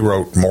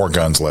wrote More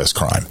Guns, Less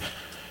Crime,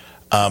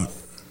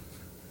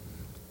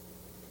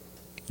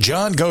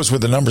 John goes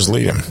with the numbers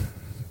lead him.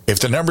 If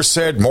the numbers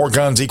said more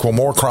guns equal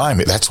more crime,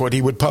 that's what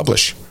he would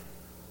publish.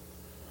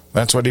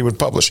 That's what he would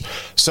publish.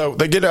 So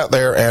they get out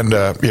there and,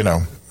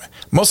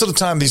 most of the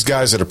time these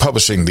guys that are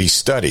publishing these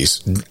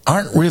studies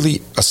aren't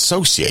really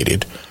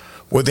associated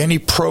with any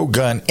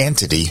pro-gun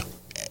entity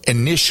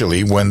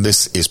initially when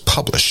this is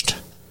published.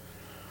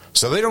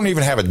 So they don't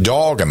even have a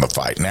dog in the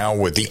fight. Now,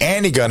 with the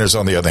anti-gunners,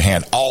 on the other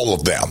hand, all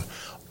of them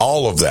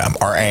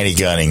are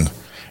anti-gunning,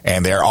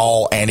 and they're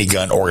all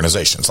anti-gun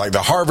organizations. Like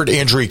the Harvard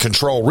Injury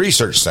Control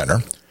Research Center,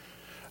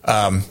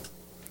 when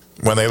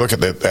they look at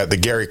the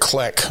Gary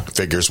Kleck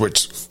figures,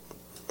 which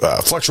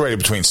fluctuated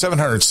between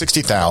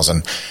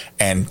 760,000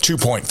 and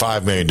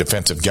 2.5 million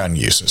defensive gun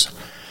uses,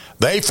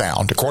 they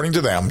found, according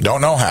to them,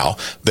 don't know how,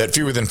 that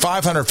fewer than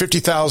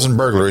 550,000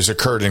 burglaries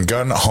occurred in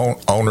gun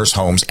owners'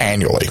 homes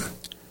annually.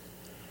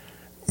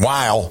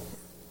 While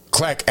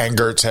Kleck and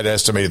Gertz had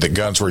estimated that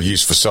guns were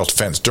used for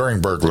self-defense during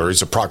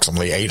burglaries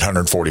approximately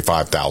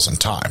 845,000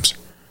 times.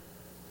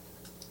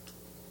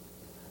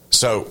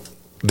 So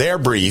their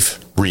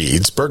brief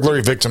reads,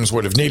 burglary victims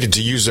would have needed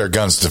to use their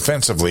guns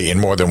defensively in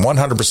more than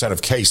 100%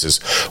 of cases,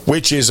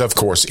 which is, of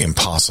course,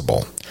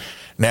 impossible.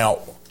 Now,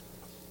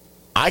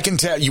 I can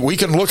tell you, we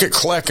can look at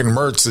Kleck and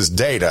Mertz's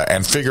data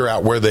and figure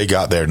out where they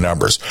got their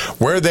numbers.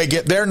 Where they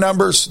get their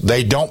numbers,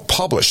 they don't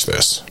publish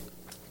this.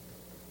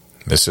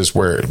 This is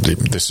where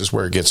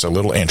it gets a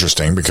little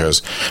interesting,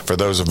 because for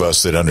those of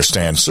us that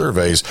understand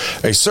surveys,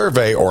 a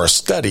survey or a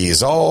study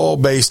is all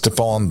based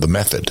upon the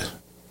method.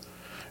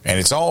 And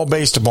it's all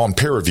based upon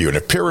peer review. And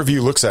if peer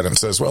review looks at it and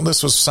says, well,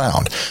 this was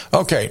sound,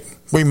 okay,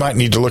 we might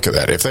need to look at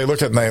that. If they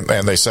look at it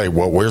and they say,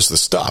 well, where's the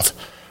stuff?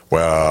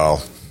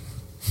 Well,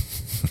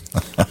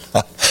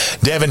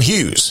 Devin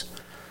Hughes,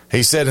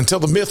 he said, until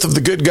the myth of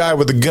the good guy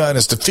with the gun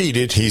is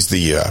defeated, he's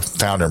the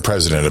founder and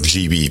president of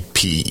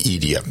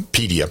GVpedia,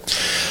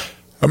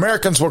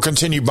 Americans will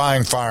continue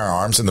buying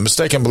firearms in the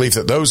mistaken belief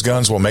that those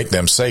guns will make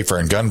them safer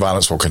and gun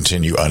violence will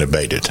continue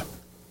unabated.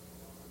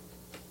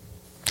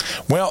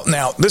 Well,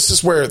 now, this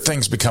is where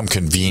things become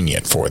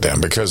convenient for them,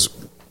 because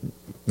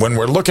when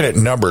we're looking at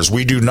numbers,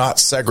 we do not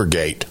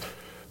segregate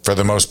for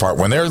the most part.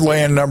 When they're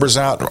laying numbers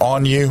out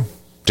on you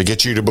to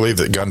get you to believe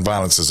that gun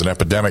violence is an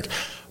epidemic,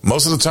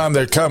 most of the time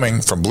they're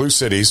coming from blue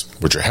cities,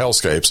 which are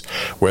hellscapes,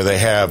 where they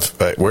have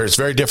where it's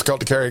very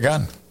difficult to carry a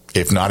gun,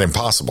 if not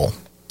impossible.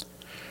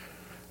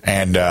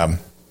 And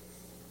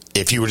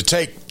if you were to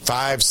take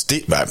I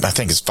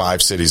think it's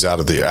 5 cities out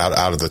of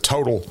the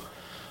total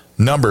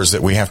numbers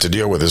that we have to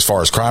deal with as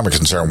far as crime are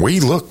concerned, we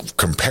look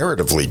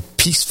comparatively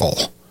peaceful.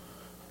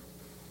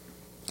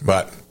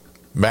 But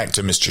back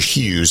to Mr.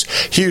 Hughes.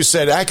 Hughes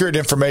said, accurate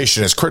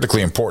information is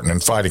critically important in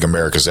fighting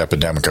America's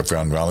epidemic of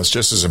gun violence.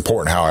 Just as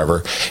important,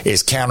 however,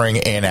 is countering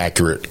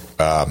inaccurate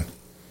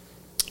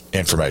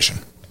information.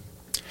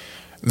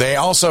 They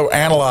also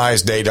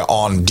analyzed data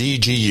on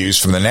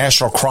DGUs from the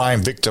National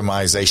Crime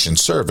Victimization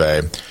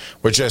Survey,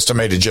 which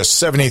estimated just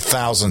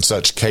 70,000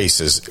 such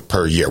cases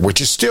per year, which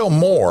is still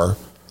more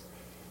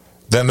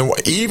than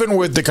even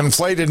with the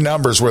conflated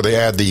numbers where they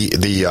add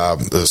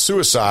the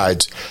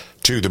suicides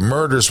to the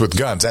murders with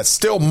guns. That's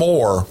still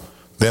more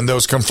than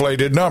those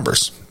conflated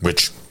numbers,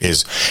 which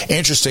is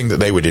interesting that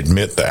they would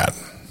admit that.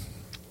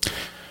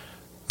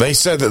 They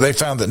said that they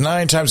found that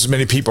 9 times as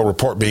many people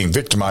report being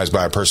victimized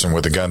by a person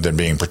with a gun than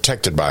being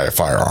protected by a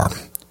firearm.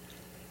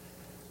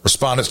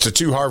 Respondents to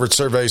 2 Harvard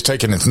surveys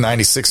taken in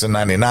 96 and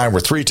 99 were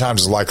 3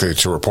 times as likely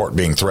to report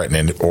being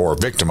threatened or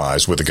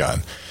victimized with a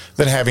gun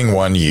than having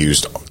one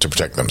used to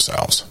protect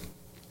themselves.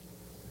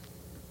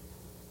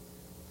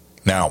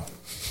 Now,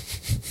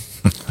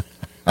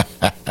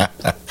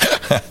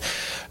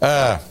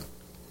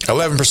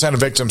 11% of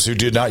victims who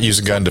did not use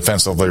a gun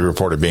defensively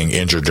reported being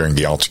injured during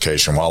the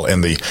altercation, while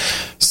in the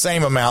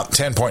same amount,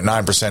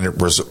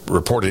 10.9%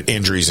 reported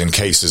injuries in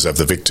cases of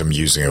the victim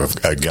using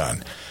a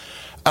gun.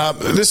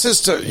 This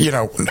is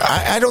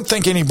I don't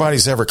think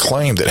anybody's ever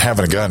claimed that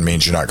having a gun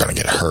means you're not going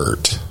to get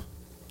hurt.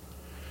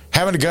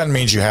 Having a gun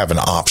means you have an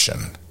option.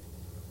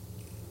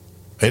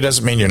 It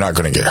doesn't mean you're not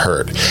going to get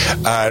hurt.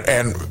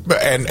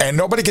 And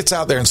nobody gets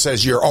out there and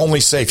says you're only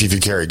safe if you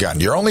carry a gun.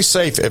 You're only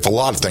safe if a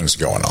lot of things are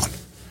going on.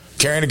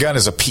 Carrying a gun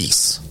is a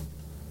piece.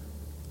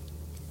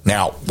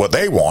 Now, what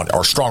they want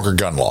are stronger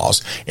gun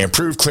laws,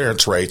 improved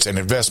clearance rates, and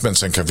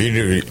investments in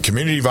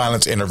community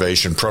violence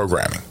intervention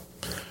programming.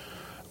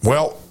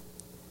 Well,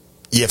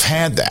 you've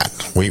had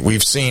that.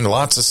 We've seen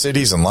lots of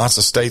cities and lots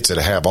of states that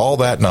have all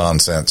that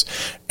nonsense,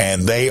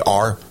 and they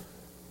are,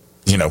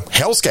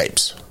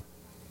 hellscapes.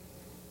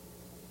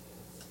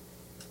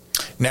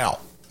 Now,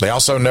 they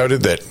also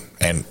noted that,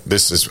 and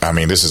this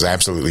is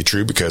absolutely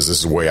true because this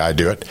is the way I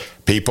do it,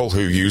 people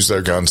who use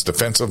their guns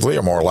defensively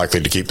are more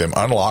likely to keep them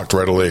unlocked,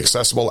 readily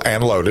accessible,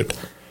 and loaded,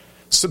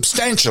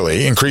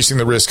 substantially increasing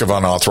the risk of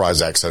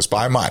unauthorized access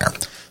by a minor.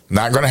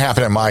 Not going to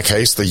happen in my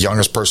case. The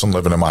youngest person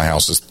living in my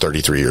house is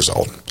 33 years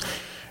old,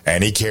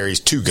 and he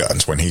carries 2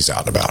 guns when he's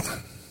out and about.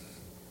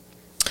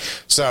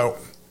 So,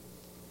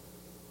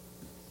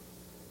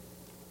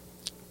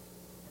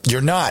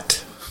 you're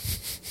not...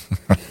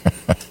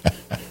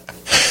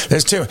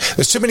 There's too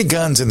many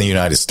guns in the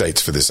United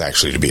States for this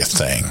actually to be a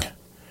thing.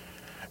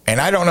 And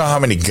I don't know how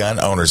many gun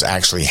owners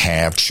actually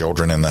have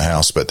children in the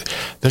house, but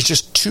there's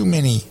just too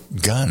many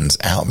guns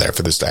out there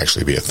for this to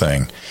actually be a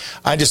thing.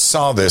 I just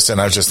saw this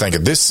and I was just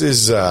thinking, this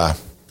is, Allison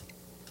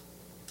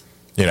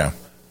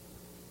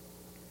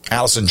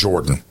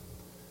Jordan.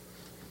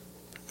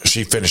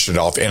 She finished it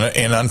off.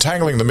 In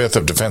untangling the myth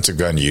of defensive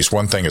gun use,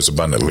 one thing is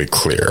abundantly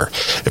clear.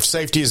 If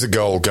safety is the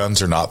goal,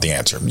 guns are not the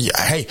answer.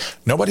 Yeah, hey,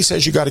 nobody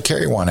says you got to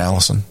carry one,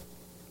 Allison.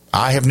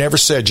 I have never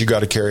said you got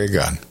to carry a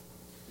gun.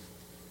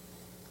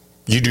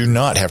 You do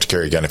not have to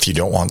carry a gun if you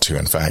don't want to,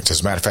 in fact.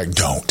 As a matter of fact,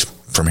 don't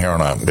from here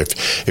on out.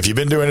 If you've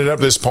been doing it up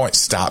to this point,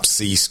 stop,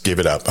 cease, give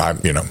it up. I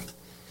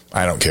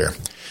don't care.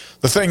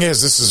 The thing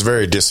is, this is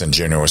very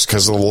disingenuous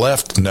because the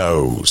left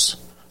knows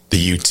the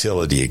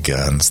utility of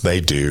guns.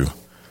 They do.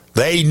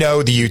 They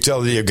know the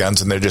utility of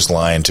guns, and they're just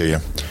lying to you,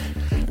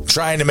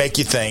 trying to make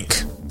you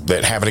think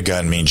that having a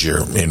gun means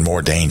you're in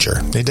more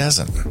danger. It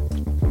doesn't.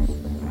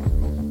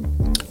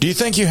 Do you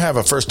think you have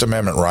a First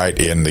Amendment right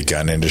in the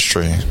gun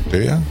industry?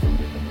 Do you?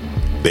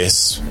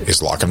 This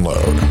is Lock and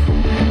Load.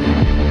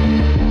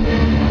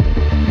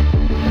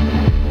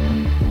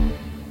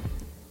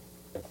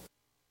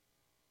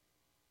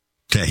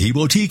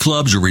 Tahibo Tea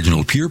Club's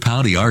original Pure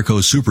Pau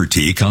d'Arco Super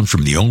Tea comes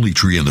from the only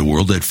tree in the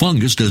world that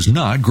fungus does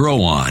not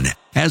grow on.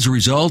 As a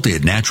result,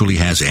 it naturally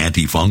has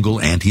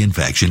antifungal,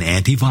 anti-infection,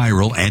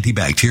 antiviral,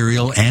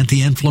 antibacterial,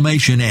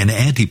 anti-inflammation, and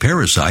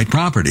anti-parasite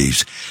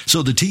properties.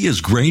 So the tea is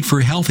great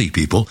for healthy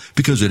people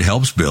because it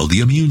helps build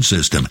the immune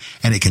system,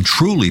 and it can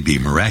truly be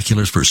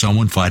miraculous for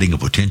someone fighting a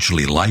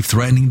potentially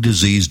life-threatening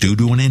disease due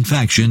to an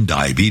infection,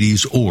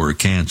 diabetes, or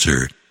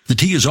cancer. The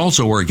tea is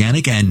also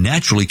organic and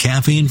naturally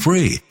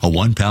caffeine-free. A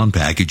 1-pound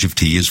package of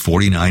tea is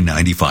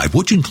 $49.95,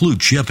 which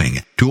includes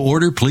shipping. To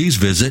order, please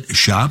visit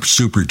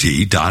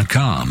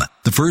shopsupertea.com.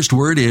 The first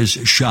word is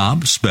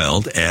shop,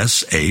 spelled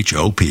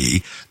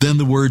S-H-O-P, then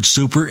the word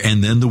super,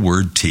 and then the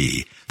word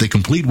tea. The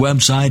complete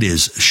website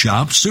is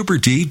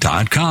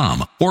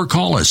shopsupertea.com, or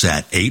call us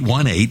at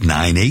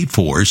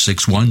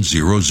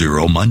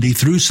 818-984-6100 Monday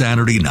through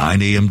Saturday,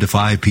 9 a.m. to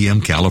 5 p.m.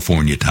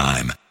 California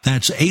time.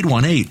 That's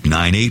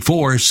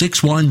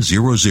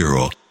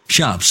 818-984-6100.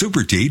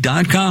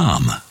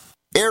 shopsupertea.com.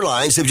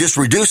 Airlines have just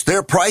reduced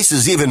their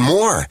prices even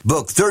more.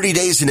 Book 30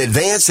 days in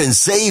advance and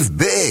save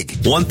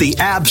big. Want the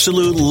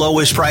absolute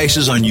lowest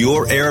prices on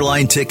your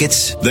airline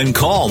tickets? Then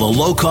call the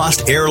Low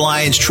Cost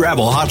Airlines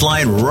Travel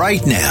Hotline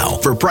right now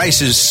for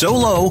prices so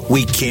low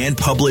we can't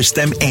publish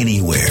them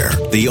anywhere.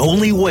 The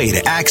only way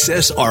to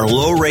access our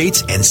low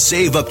rates and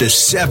save up to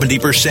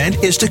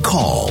 70% is to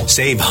call.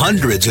 Save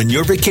hundreds on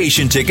your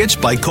vacation tickets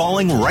by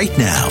calling right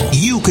now.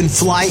 You can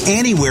fly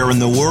anywhere in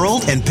the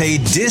world and pay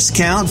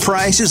discount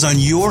prices on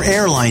your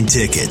airline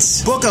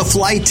tickets. Book a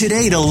flight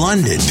today to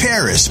London,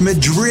 Paris,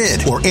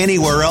 Madrid, or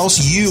anywhere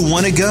else you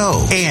want to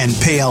go and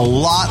pay a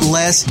lot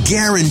less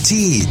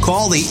guaranteed.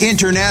 Call the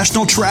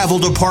International Travel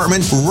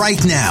Department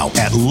right now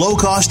at Low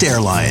Cost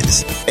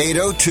Airlines.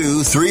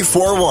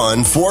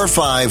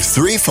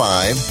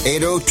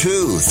 802-341-4535.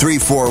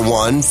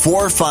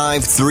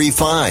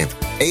 802-341-4535.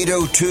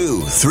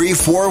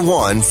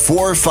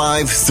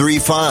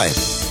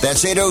 802-341-4535.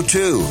 That's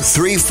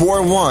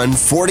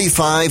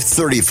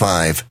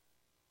 802-341-4535.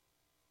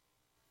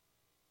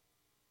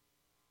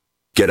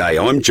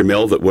 G'day, I'm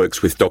Jamel that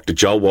works with Dr.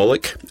 Joel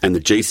Wallach and the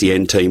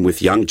GCN team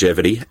with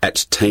Longevity at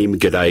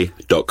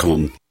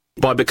teamg'day.com.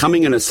 By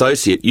becoming an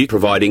associate, you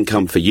provide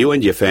income for you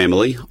and your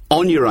family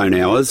on your own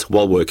hours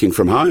while working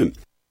from home.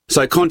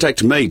 So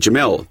contact me,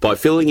 Jamel, by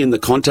filling in the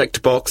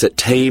contact box at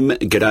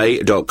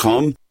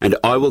teamg'day.com, and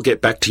I will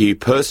get back to you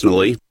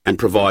personally and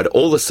provide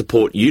all the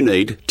support you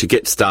need to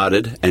get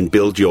started and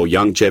build your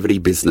longevity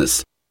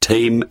business.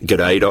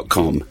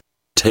 teamg'day.com.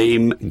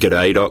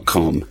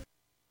 teamg'day.com.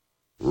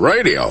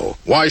 Radio?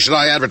 Why should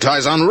I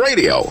advertise on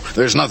radio?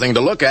 There's nothing to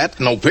look at,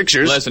 no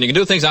pictures. Listen, you can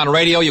do things on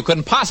radio you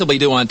couldn't possibly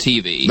do on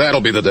TV. That'll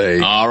be the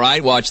day. All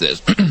right, watch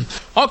this.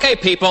 Okay,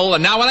 people,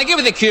 and now when I give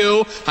you the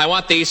cue, I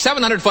want the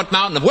 700-foot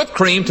mountain of whipped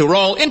cream to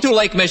roll into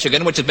Lake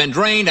Michigan, which has been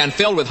drained and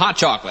filled with hot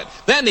chocolate.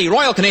 Then the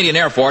Royal Canadian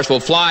Air Force will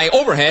fly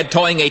overhead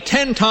towing a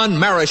 10-ton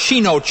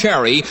maraschino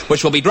cherry,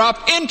 which will be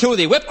dropped into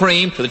the whipped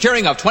cream to the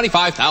cheering of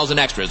 25,000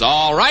 extras.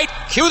 All right,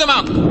 cue the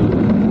mountain.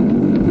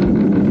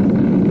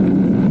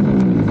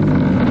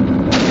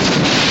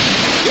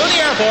 Cue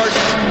the Air Force.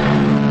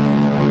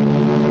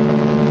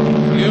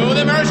 Cue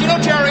the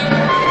maraschino cherry.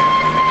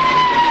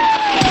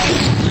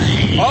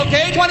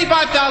 Okay,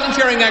 25,000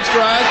 cheering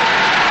extras.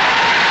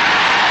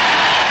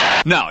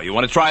 Now, you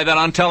want to try that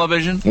on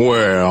television?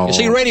 Well... You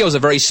see, radio is a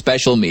very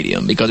special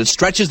medium because it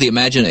stretches the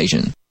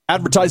imagination.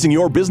 Advertising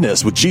your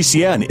business with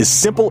GCN is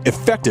simple,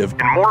 effective,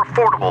 and more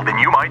affordable than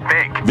you might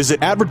think.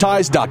 Visit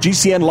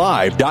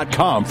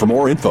advertise.gcnlive.com for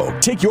more info.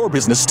 Take your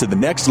business to the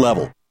next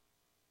level.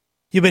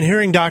 You've been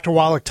hearing Dr.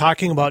 Wallach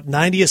talking about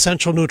 90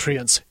 essential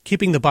nutrients,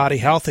 keeping the body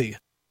healthy.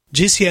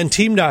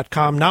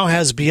 GCNteam.com now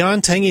has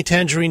Beyond Tangy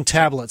Tangerine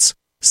tablets,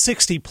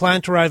 60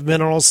 plant-derived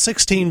minerals,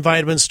 16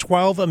 vitamins,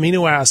 12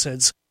 amino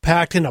acids,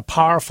 packed in a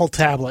powerful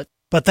tablet.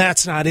 But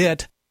that's not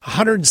it.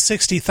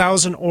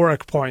 160,000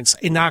 auric points,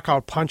 a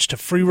knockout punch to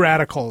free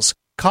radicals.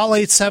 Call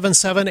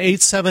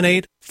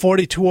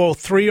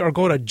 877-878-4203 or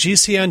go to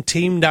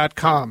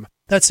GCNteam.com.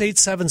 That's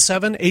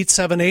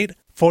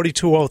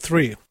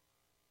 877-878-4203.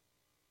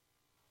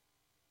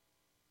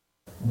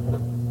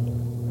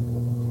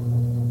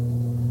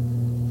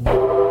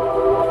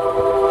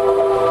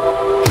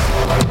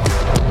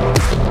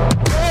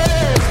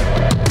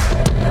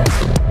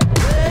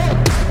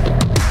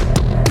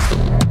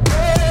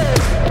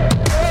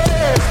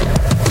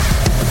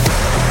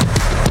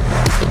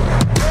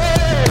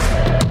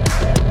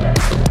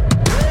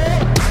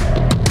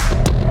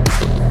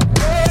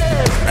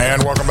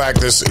 And welcome back.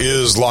 This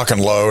is Lock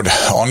and Load.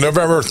 On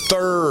November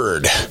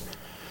 3rd,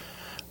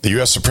 the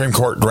U.S. Supreme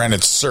Court granted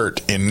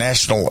cert in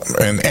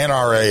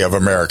NRA of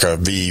America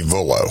v.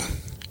 Vullo.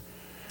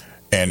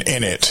 And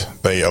in it,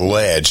 they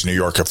allege New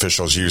York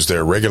officials used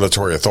their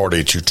regulatory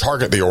authority to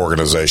target the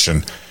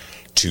organization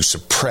to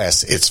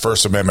suppress its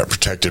First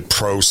Amendment-protected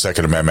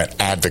pro-Second Amendment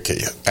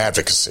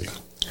advocacy.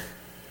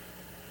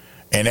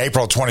 In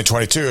April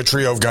 2022, a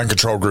trio of gun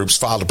control groups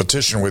filed a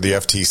petition with the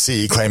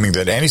FTC claiming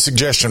that any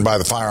suggestion by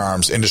the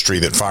firearms industry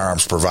that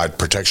firearms provide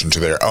protection to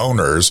their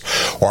owners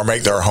or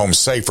make their homes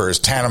safer is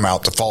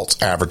tantamount to false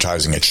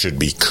advertising. It should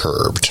be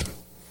curbed,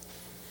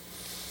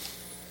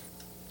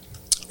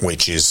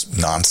 which is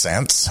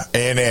nonsense.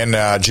 And in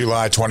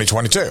July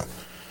 2022,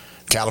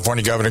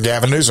 California Governor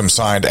Gavin Newsom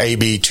signed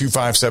AB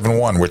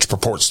 2571, which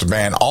purports to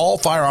ban all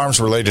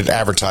firearms-related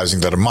advertising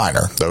that a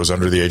minor, those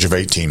under the age of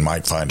 18,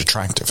 might find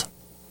attractive.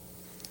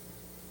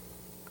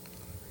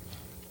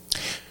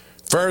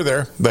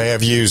 Further, they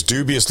have used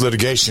dubious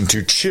litigation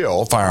to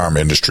chill firearm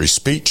industry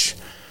speech.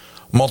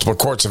 Multiple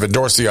courts have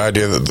endorsed the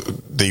idea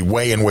that the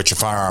way in which a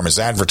firearm is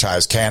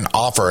advertised can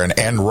offer an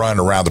end run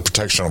around the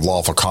Protection of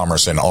Lawful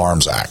Commerce in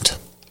Arms Act.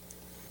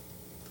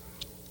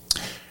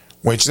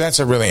 Which that's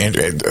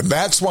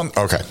one.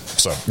 Okay,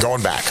 so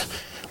going back.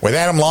 With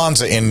Adam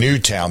Lanza in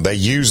Newtown, they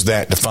used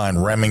that to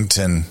find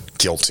Remington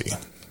guilty.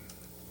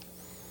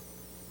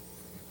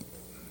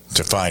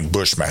 To find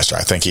Bushmaster.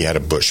 I think he had a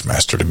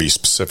Bushmaster, to be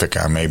specific.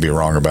 I may be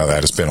wrong about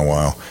that. It's been a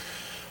while.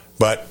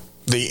 But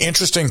the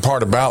interesting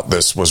part about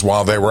this was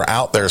while they were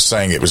out there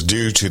saying it was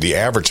due to the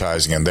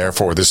advertising and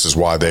therefore this is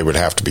why they would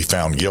have to be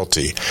found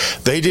guilty,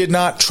 they did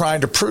not try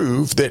to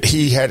prove that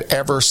he had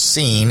ever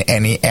seen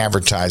any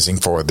advertising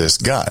for this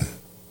gun.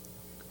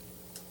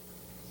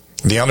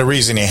 The only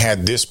reason he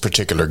had this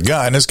particular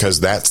gun is because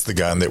that's the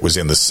gun that was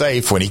in the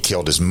safe when he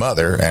killed his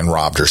mother and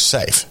robbed her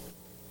safe.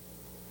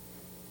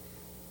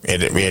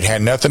 It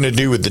had nothing to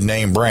do with the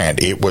name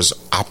brand. It was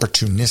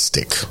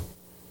opportunistic.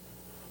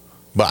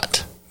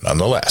 But,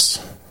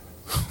 nonetheless.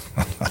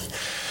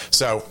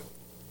 So,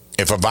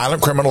 if a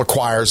violent criminal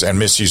acquires and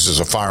misuses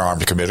a firearm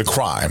to commit a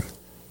crime,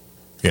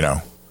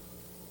 it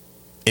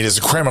is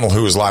a criminal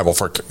who is liable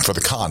for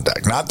the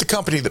conduct, not the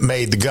company that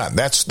made the gun.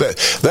 That's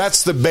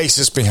the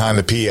basis behind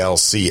the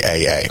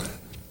PLCAA.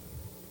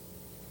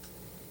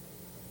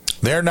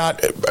 They're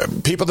not,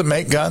 people that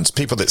make guns,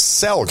 people that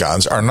sell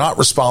guns are not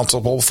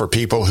responsible for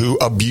people who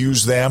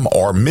abuse them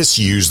or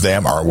misuse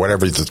them or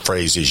whatever the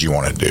phrase is you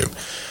want to do.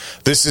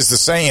 This is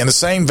in the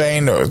same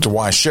vein to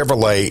why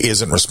Chevrolet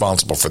isn't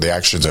responsible for the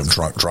actions of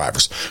drunk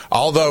drivers.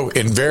 Although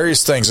in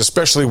various things,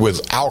 especially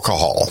with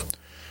alcohol,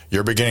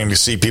 you're beginning to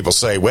see people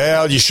say,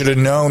 well, you should have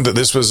known that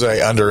this was a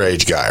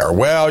underage guy, or,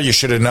 well, you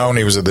should have known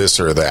he was a this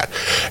or that.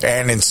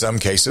 And in some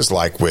cases,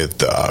 like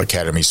with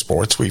Academy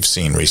Sports, we've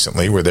seen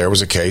recently where there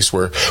was a case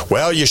where,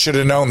 well, you should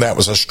have known that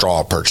was a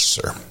straw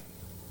purchaser.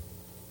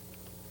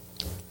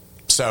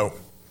 So,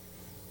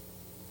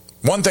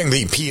 one thing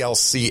the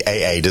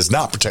PLCAA does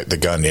not protect the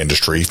gun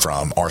industry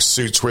from are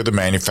suits where the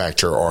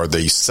manufacturer or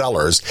the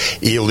seller's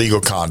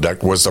illegal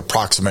conduct was the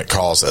proximate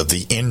cause of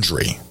the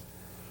injury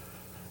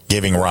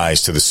giving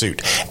rise to the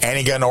suit.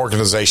 Anti-gun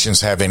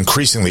organizations have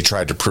increasingly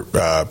tried to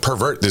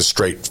pervert this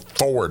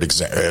straightforward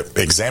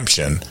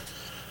exemption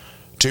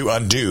to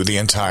undo the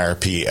entire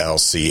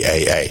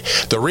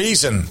PLCAA. The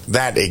reason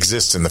that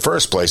exists in the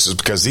first place is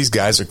because these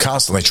guys are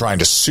constantly trying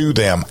to sue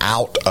them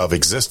out of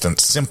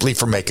existence simply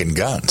for making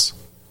guns.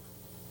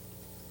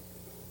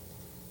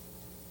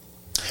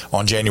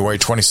 On January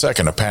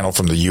 22nd, a panel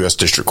from the U.S.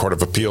 District Court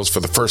of Appeals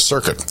for the First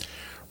Circuit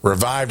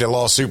revived a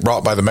lawsuit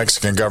brought by the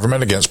Mexican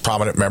government against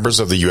prominent members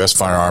of the U.S.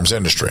 firearms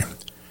industry.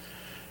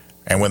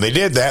 And when they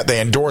did that, they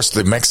endorsed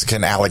the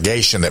Mexican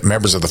allegation that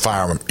members of the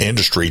firearm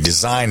industry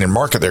design and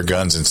market their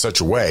guns in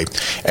such a way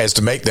as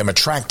to make them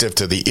attractive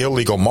to the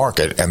illegal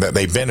market and that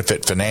they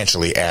benefit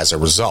financially as a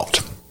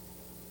result.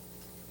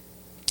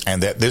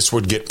 And that this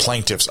would get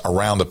plaintiffs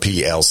around the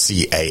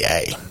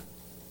PLCAA.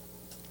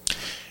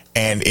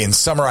 And in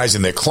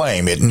summarizing their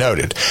claim, it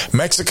noted,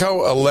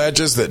 Mexico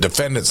alleges that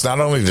defendants not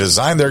only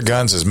design their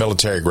guns as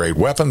military-grade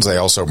weapons, they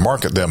also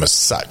market them as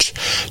such.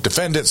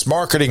 Defendants'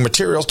 marketing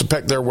materials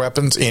depict their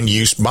weapons in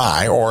use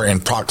by or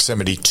in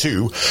proximity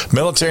to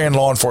military and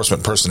law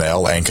enforcement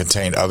personnel and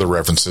contain other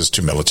references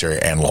to military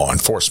and law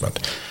enforcement.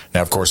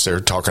 Now, of course, they're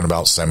talking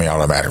about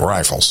semi-automatic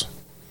rifles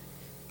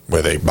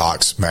with a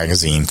box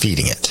magazine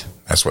feeding it.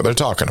 That's what they're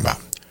talking about.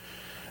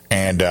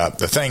 And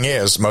the thing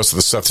is, most of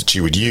the stuff that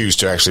you would use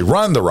to actually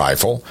run the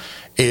rifle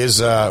is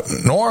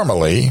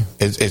normally,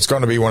 it's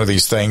going to be one of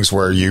these things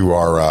where you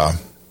are,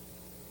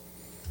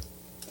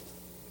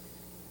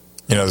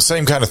 the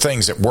same kind of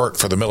things that work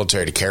for the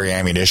military to carry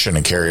ammunition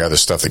and carry other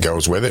stuff that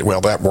goes with it. Well,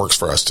 that works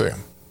for us too.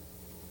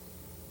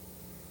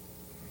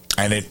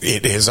 And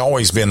it has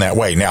always been that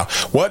way. Now,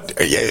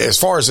 as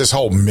far as this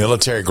whole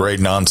military grade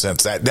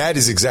nonsense, that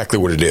is exactly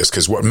what it is.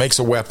 Because what makes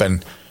a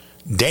weapon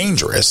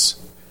dangerous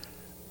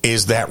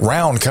is that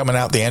round coming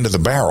out the end of the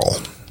barrel.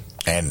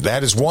 And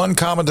that is one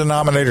common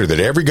denominator that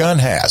every gun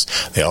has.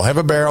 They all have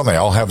a barrel, they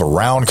all have a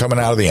round coming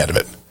out of the end of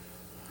it.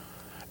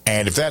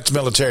 And if that's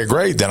military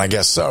grade, then I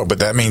guess so. But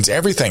that means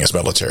everything is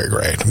military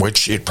grade,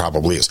 which it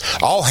probably is.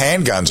 All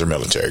handguns are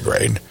military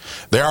grade.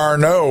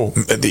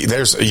 With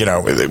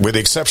the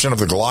exception of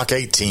the Glock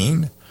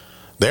 18,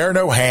 there are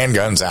no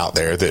handguns out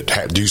there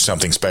that do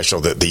something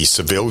special that the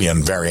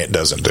civilian variant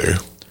doesn't do.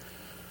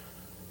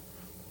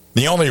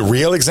 The only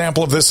real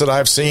example of this that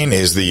I've seen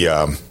is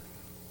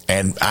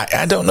and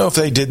I don't know if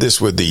they did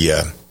this with the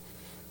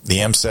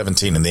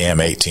M17 and the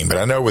M18, but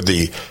I know with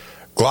the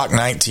Glock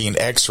 19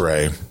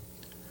 X-Ray,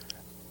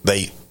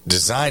 they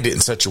designed it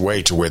in such a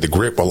way to where the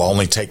grip will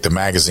only take the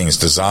magazines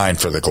designed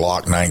for the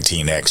Glock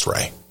 19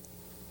 X-Ray,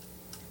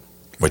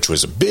 which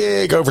was a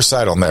big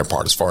oversight on their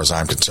part as far as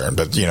I'm concerned.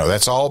 But,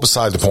 that's all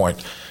beside the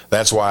point.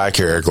 That's why I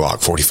carry a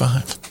Glock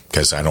 45,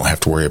 because I don't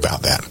have to worry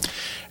about that.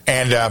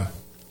 And,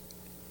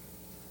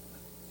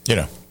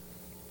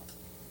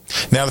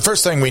 now the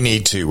first thing we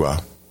need to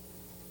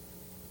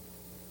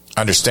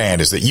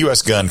understand is that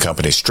U.S. gun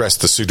companies stress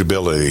the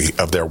suitability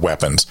of their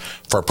weapons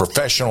for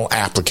professional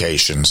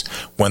applications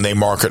when they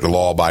market to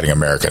law-abiding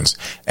Americans.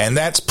 And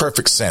that's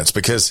perfect sense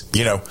because,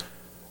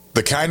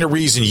 the kind of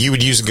reason you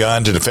would use a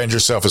gun to defend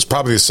yourself is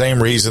probably the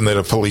same reason that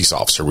a police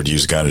officer would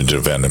use a gun to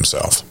defend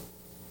himself.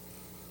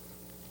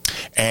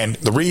 And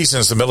the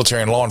reasons the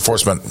military and law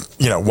enforcement,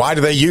 why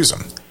do they use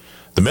them?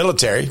 The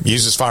military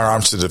uses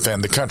firearms to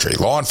defend the country.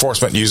 Law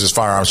enforcement uses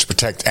firearms to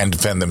protect and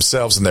defend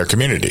themselves and their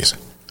communities.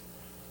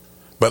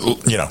 But,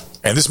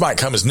 and this might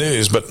come as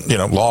news, but,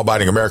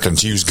 law-abiding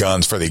Americans use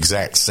guns for the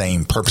exact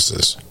same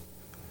purposes.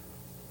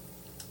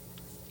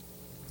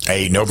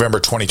 A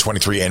November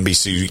 2023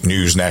 NBC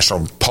News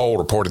national poll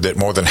reported that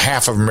more than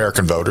half of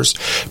American voters,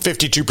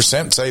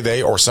 52%, say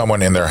they or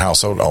someone in their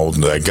household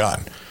owned a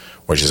gun,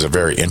 which is a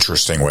very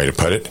interesting way to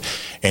put it.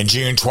 In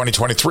June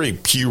 2023,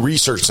 Pew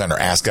Research Center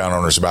asked gun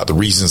owners about the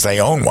reasons they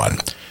own one.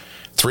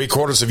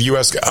 3/4 of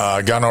U.S.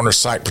 gun owners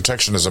cite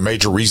protection as a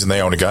major reason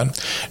they own a gun.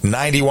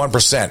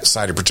 91%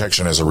 cited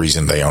protection as a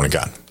reason they own a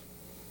gun.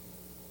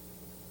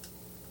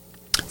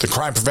 The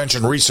Crime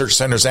Prevention Research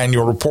Center's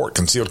annual report,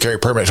 Concealed Carry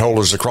Permit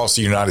Holders Across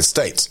the United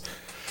States,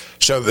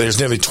 show that there's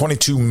nearly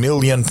 22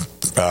 million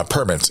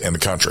permits in the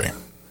country.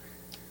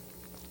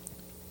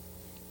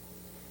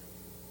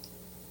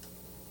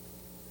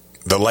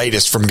 The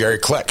latest from Gary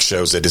Kleck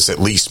shows that it's at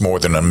least more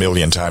than 1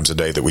 million times a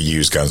day that we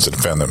use guns to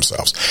defend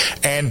themselves.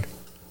 And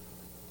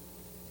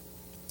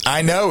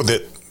I know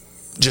that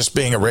just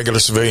being a regular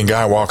civilian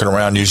guy walking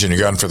around using a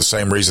gun for the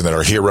same reason that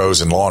our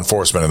heroes in law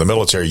enforcement and the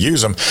military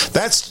use them,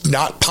 that's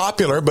not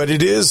popular, but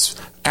it is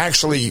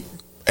actually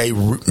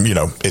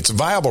it's a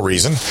viable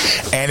reason,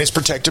 and it's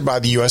protected by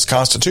the U.S.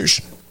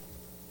 Constitution.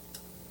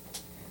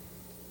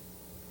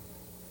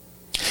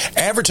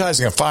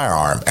 Advertising a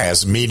firearm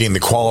as meeting the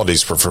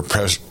qualities for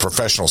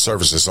professional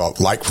services,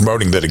 like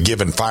promoting that a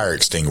given fire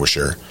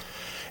extinguisher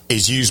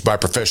is used by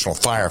professional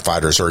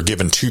firefighters or a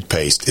given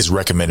toothpaste is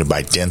recommended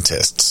by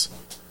dentists.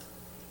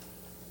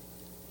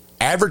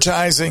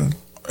 Advertising,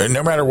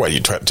 no matter what,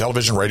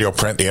 television, radio,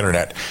 print, the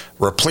internet,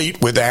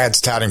 replete with ads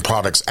touting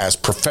products as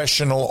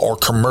professional or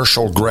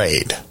commercial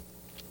grade.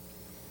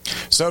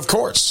 So, of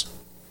course,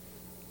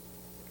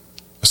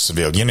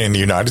 civilian in the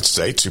United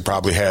States who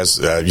probably has,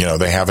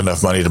 they have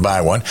enough money to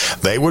buy one,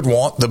 they would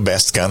want the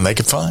best gun they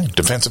could find.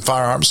 Defensive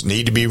firearms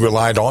need to be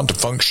relied on to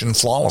function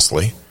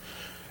flawlessly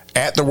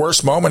at the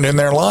worst moment in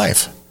their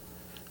life.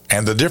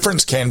 And the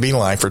difference can be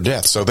life or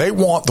death. So they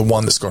want the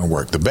one that's going to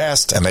work the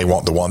best, and they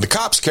want the one the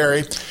cops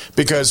carry,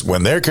 because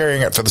when they're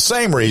carrying it for the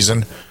same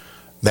reason,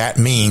 that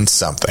means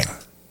something.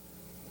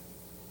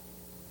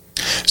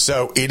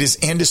 So it is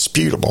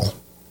indisputable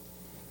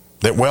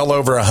that well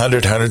over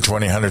 100,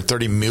 120,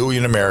 130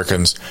 million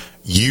Americans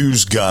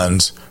use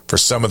guns for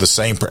some of the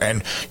same,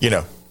 and,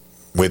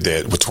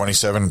 with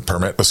 27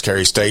 permitless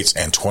carry states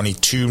and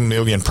 22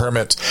 million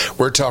permits,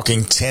 we're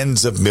talking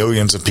tens of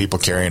millions of people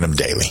carrying them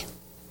daily.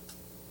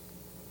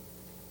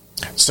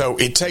 So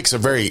it takes a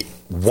very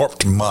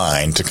warped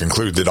mind to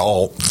conclude that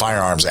all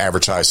firearms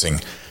advertising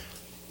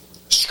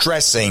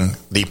stressing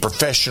the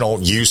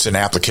professional use and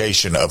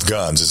application of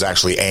guns is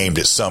actually aimed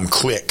at some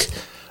clique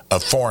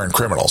of foreign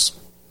criminals.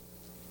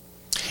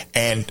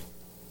 And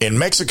in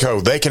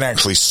Mexico, they can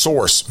actually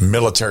source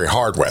military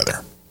hardware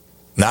there,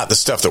 not the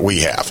stuff that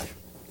we have.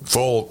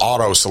 Full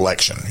auto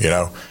selection,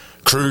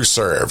 crew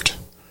served,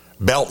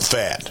 belt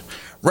fed,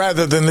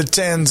 rather than the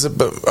tens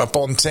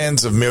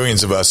of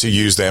millions of us who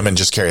use them and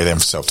just carry them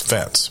for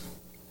self-defense.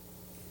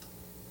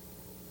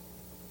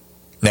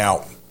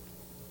 Now,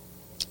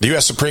 the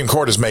U.S. Supreme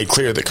Court has made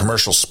clear that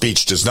commercial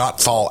speech does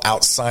not fall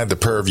outside the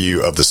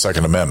purview of the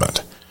Second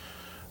Amendment.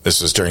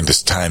 This was during the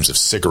times of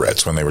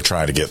cigarettes when they were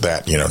trying to get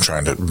that,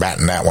 trying to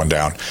batten that one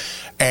down.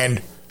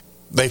 And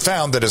they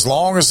found that as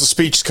long as the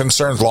speech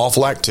concerns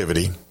lawful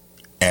activity,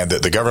 and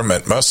that the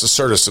government must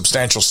assert a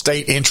substantial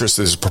state interest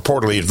that is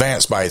purportedly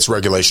advanced by its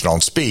regulation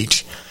on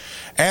speech,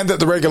 and that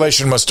the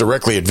regulation must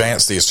directly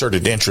advance the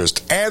asserted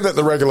interest, and that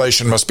the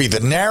regulation must be the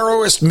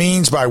narrowest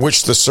means by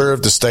which to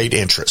serve the state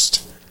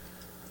interest.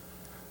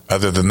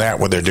 Other than that,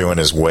 what they're doing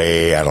is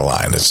way out of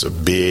line. It's a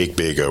big,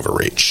 big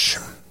overreach.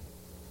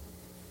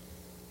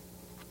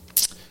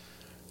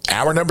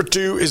 Hour number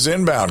 2 is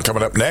inbound.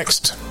 Coming up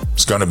next,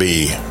 it's going to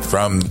be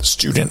from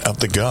Student of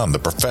the Gun, the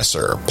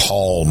Professor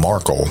Paul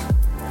Markle.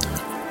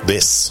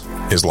 This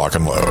is Lock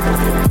and Load.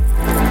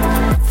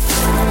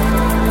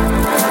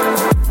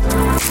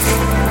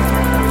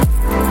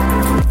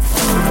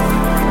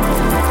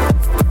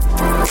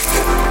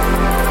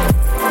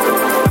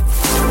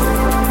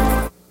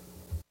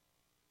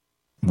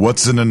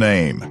 What's in a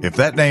name? If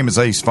that name is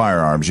Ace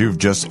Firearms, you've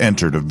just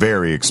entered a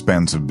very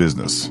expansive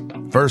business.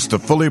 First, a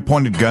fully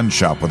appointed gun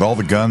shop with all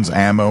the guns,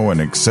 ammo, and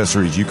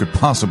accessories you could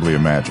possibly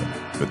imagine.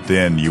 But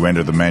then you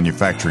enter the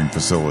manufacturing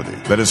facility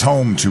that is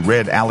home to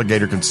Red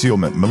Alligator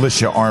Concealment,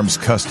 Militia Arms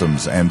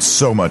Customs, and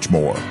so much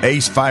more.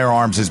 Ace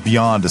Firearms is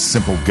beyond a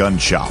simple gun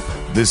shop.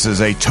 This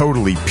is a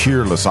totally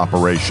peerless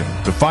operation.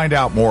 To find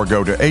out more,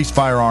 go to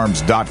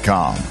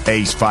acefirearms.com.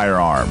 Ace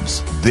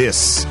Firearms.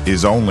 This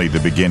is only the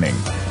beginning.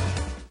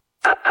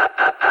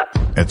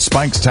 At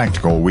Spikes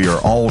Tactical, we are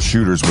all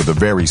shooters with a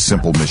very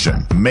simple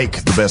mission.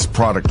 Make the best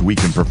product we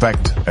can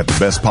perfect at the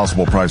best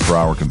possible price for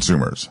our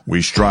consumers.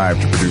 We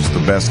strive to produce the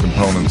best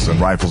components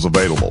and rifles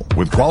available,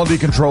 with quality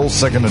control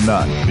second to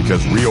none,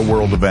 because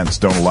real-world events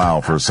don't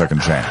allow for a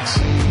second chance.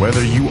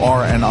 Whether you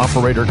are an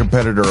operator,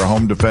 competitor, or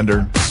home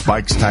defender,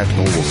 Spikes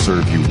Tactical will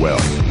serve you well.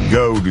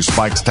 Go to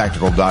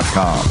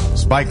spikestactical.com.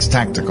 Spikes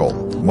Tactical,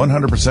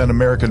 100%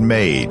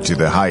 American-made to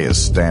the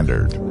highest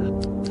standard.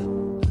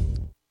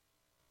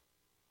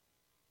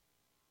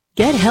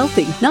 Get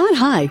healthy, not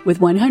high, with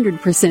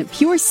 100%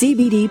 pure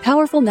CBD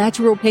powerful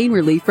natural pain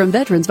relief from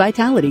Veterans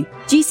Vitality.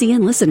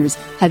 GCN listeners,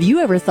 have you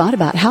ever thought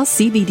about how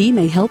CBD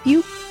may help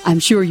you? I'm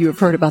sure you have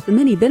heard about the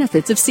many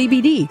benefits of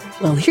CBD.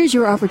 Well, here's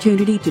your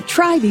opportunity to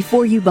try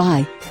before you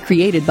buy.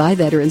 Created by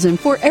veterans and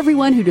for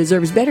everyone who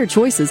deserves better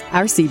choices,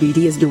 our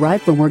CBD is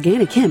derived from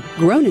organic hemp,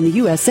 grown in the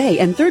USA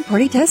and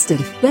third-party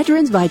tested.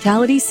 Veterans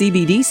Vitality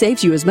CBD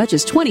saves you as much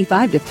as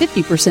 25 to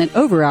 50%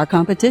 over our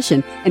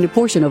competition, and a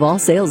portion of all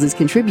sales is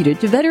contributed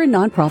to veteran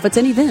nonprofits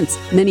and events.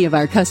 Many of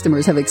our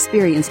customers have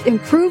experienced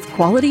improved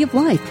quality of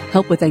life,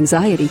 help with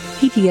anxiety,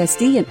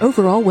 PTSD, and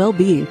overall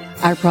well-being.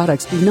 Our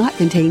products do not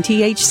contain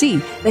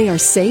THC. They are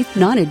safe,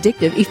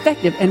 non-addictive,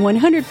 effective, and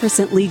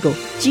 100% legal.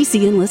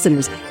 GCN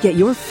listeners, get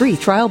your free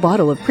trial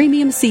bottle of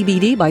premium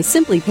CBD by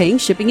simply paying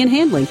shipping and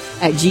handling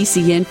at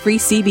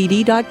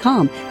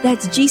GCNFreeCBD.com.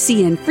 That's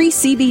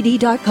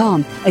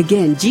GCNFreeCBD.com.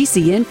 Again,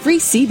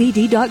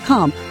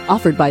 GCNFreeCBD.com.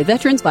 Offered by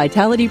Veterans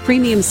Vitality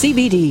Premium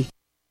CBD.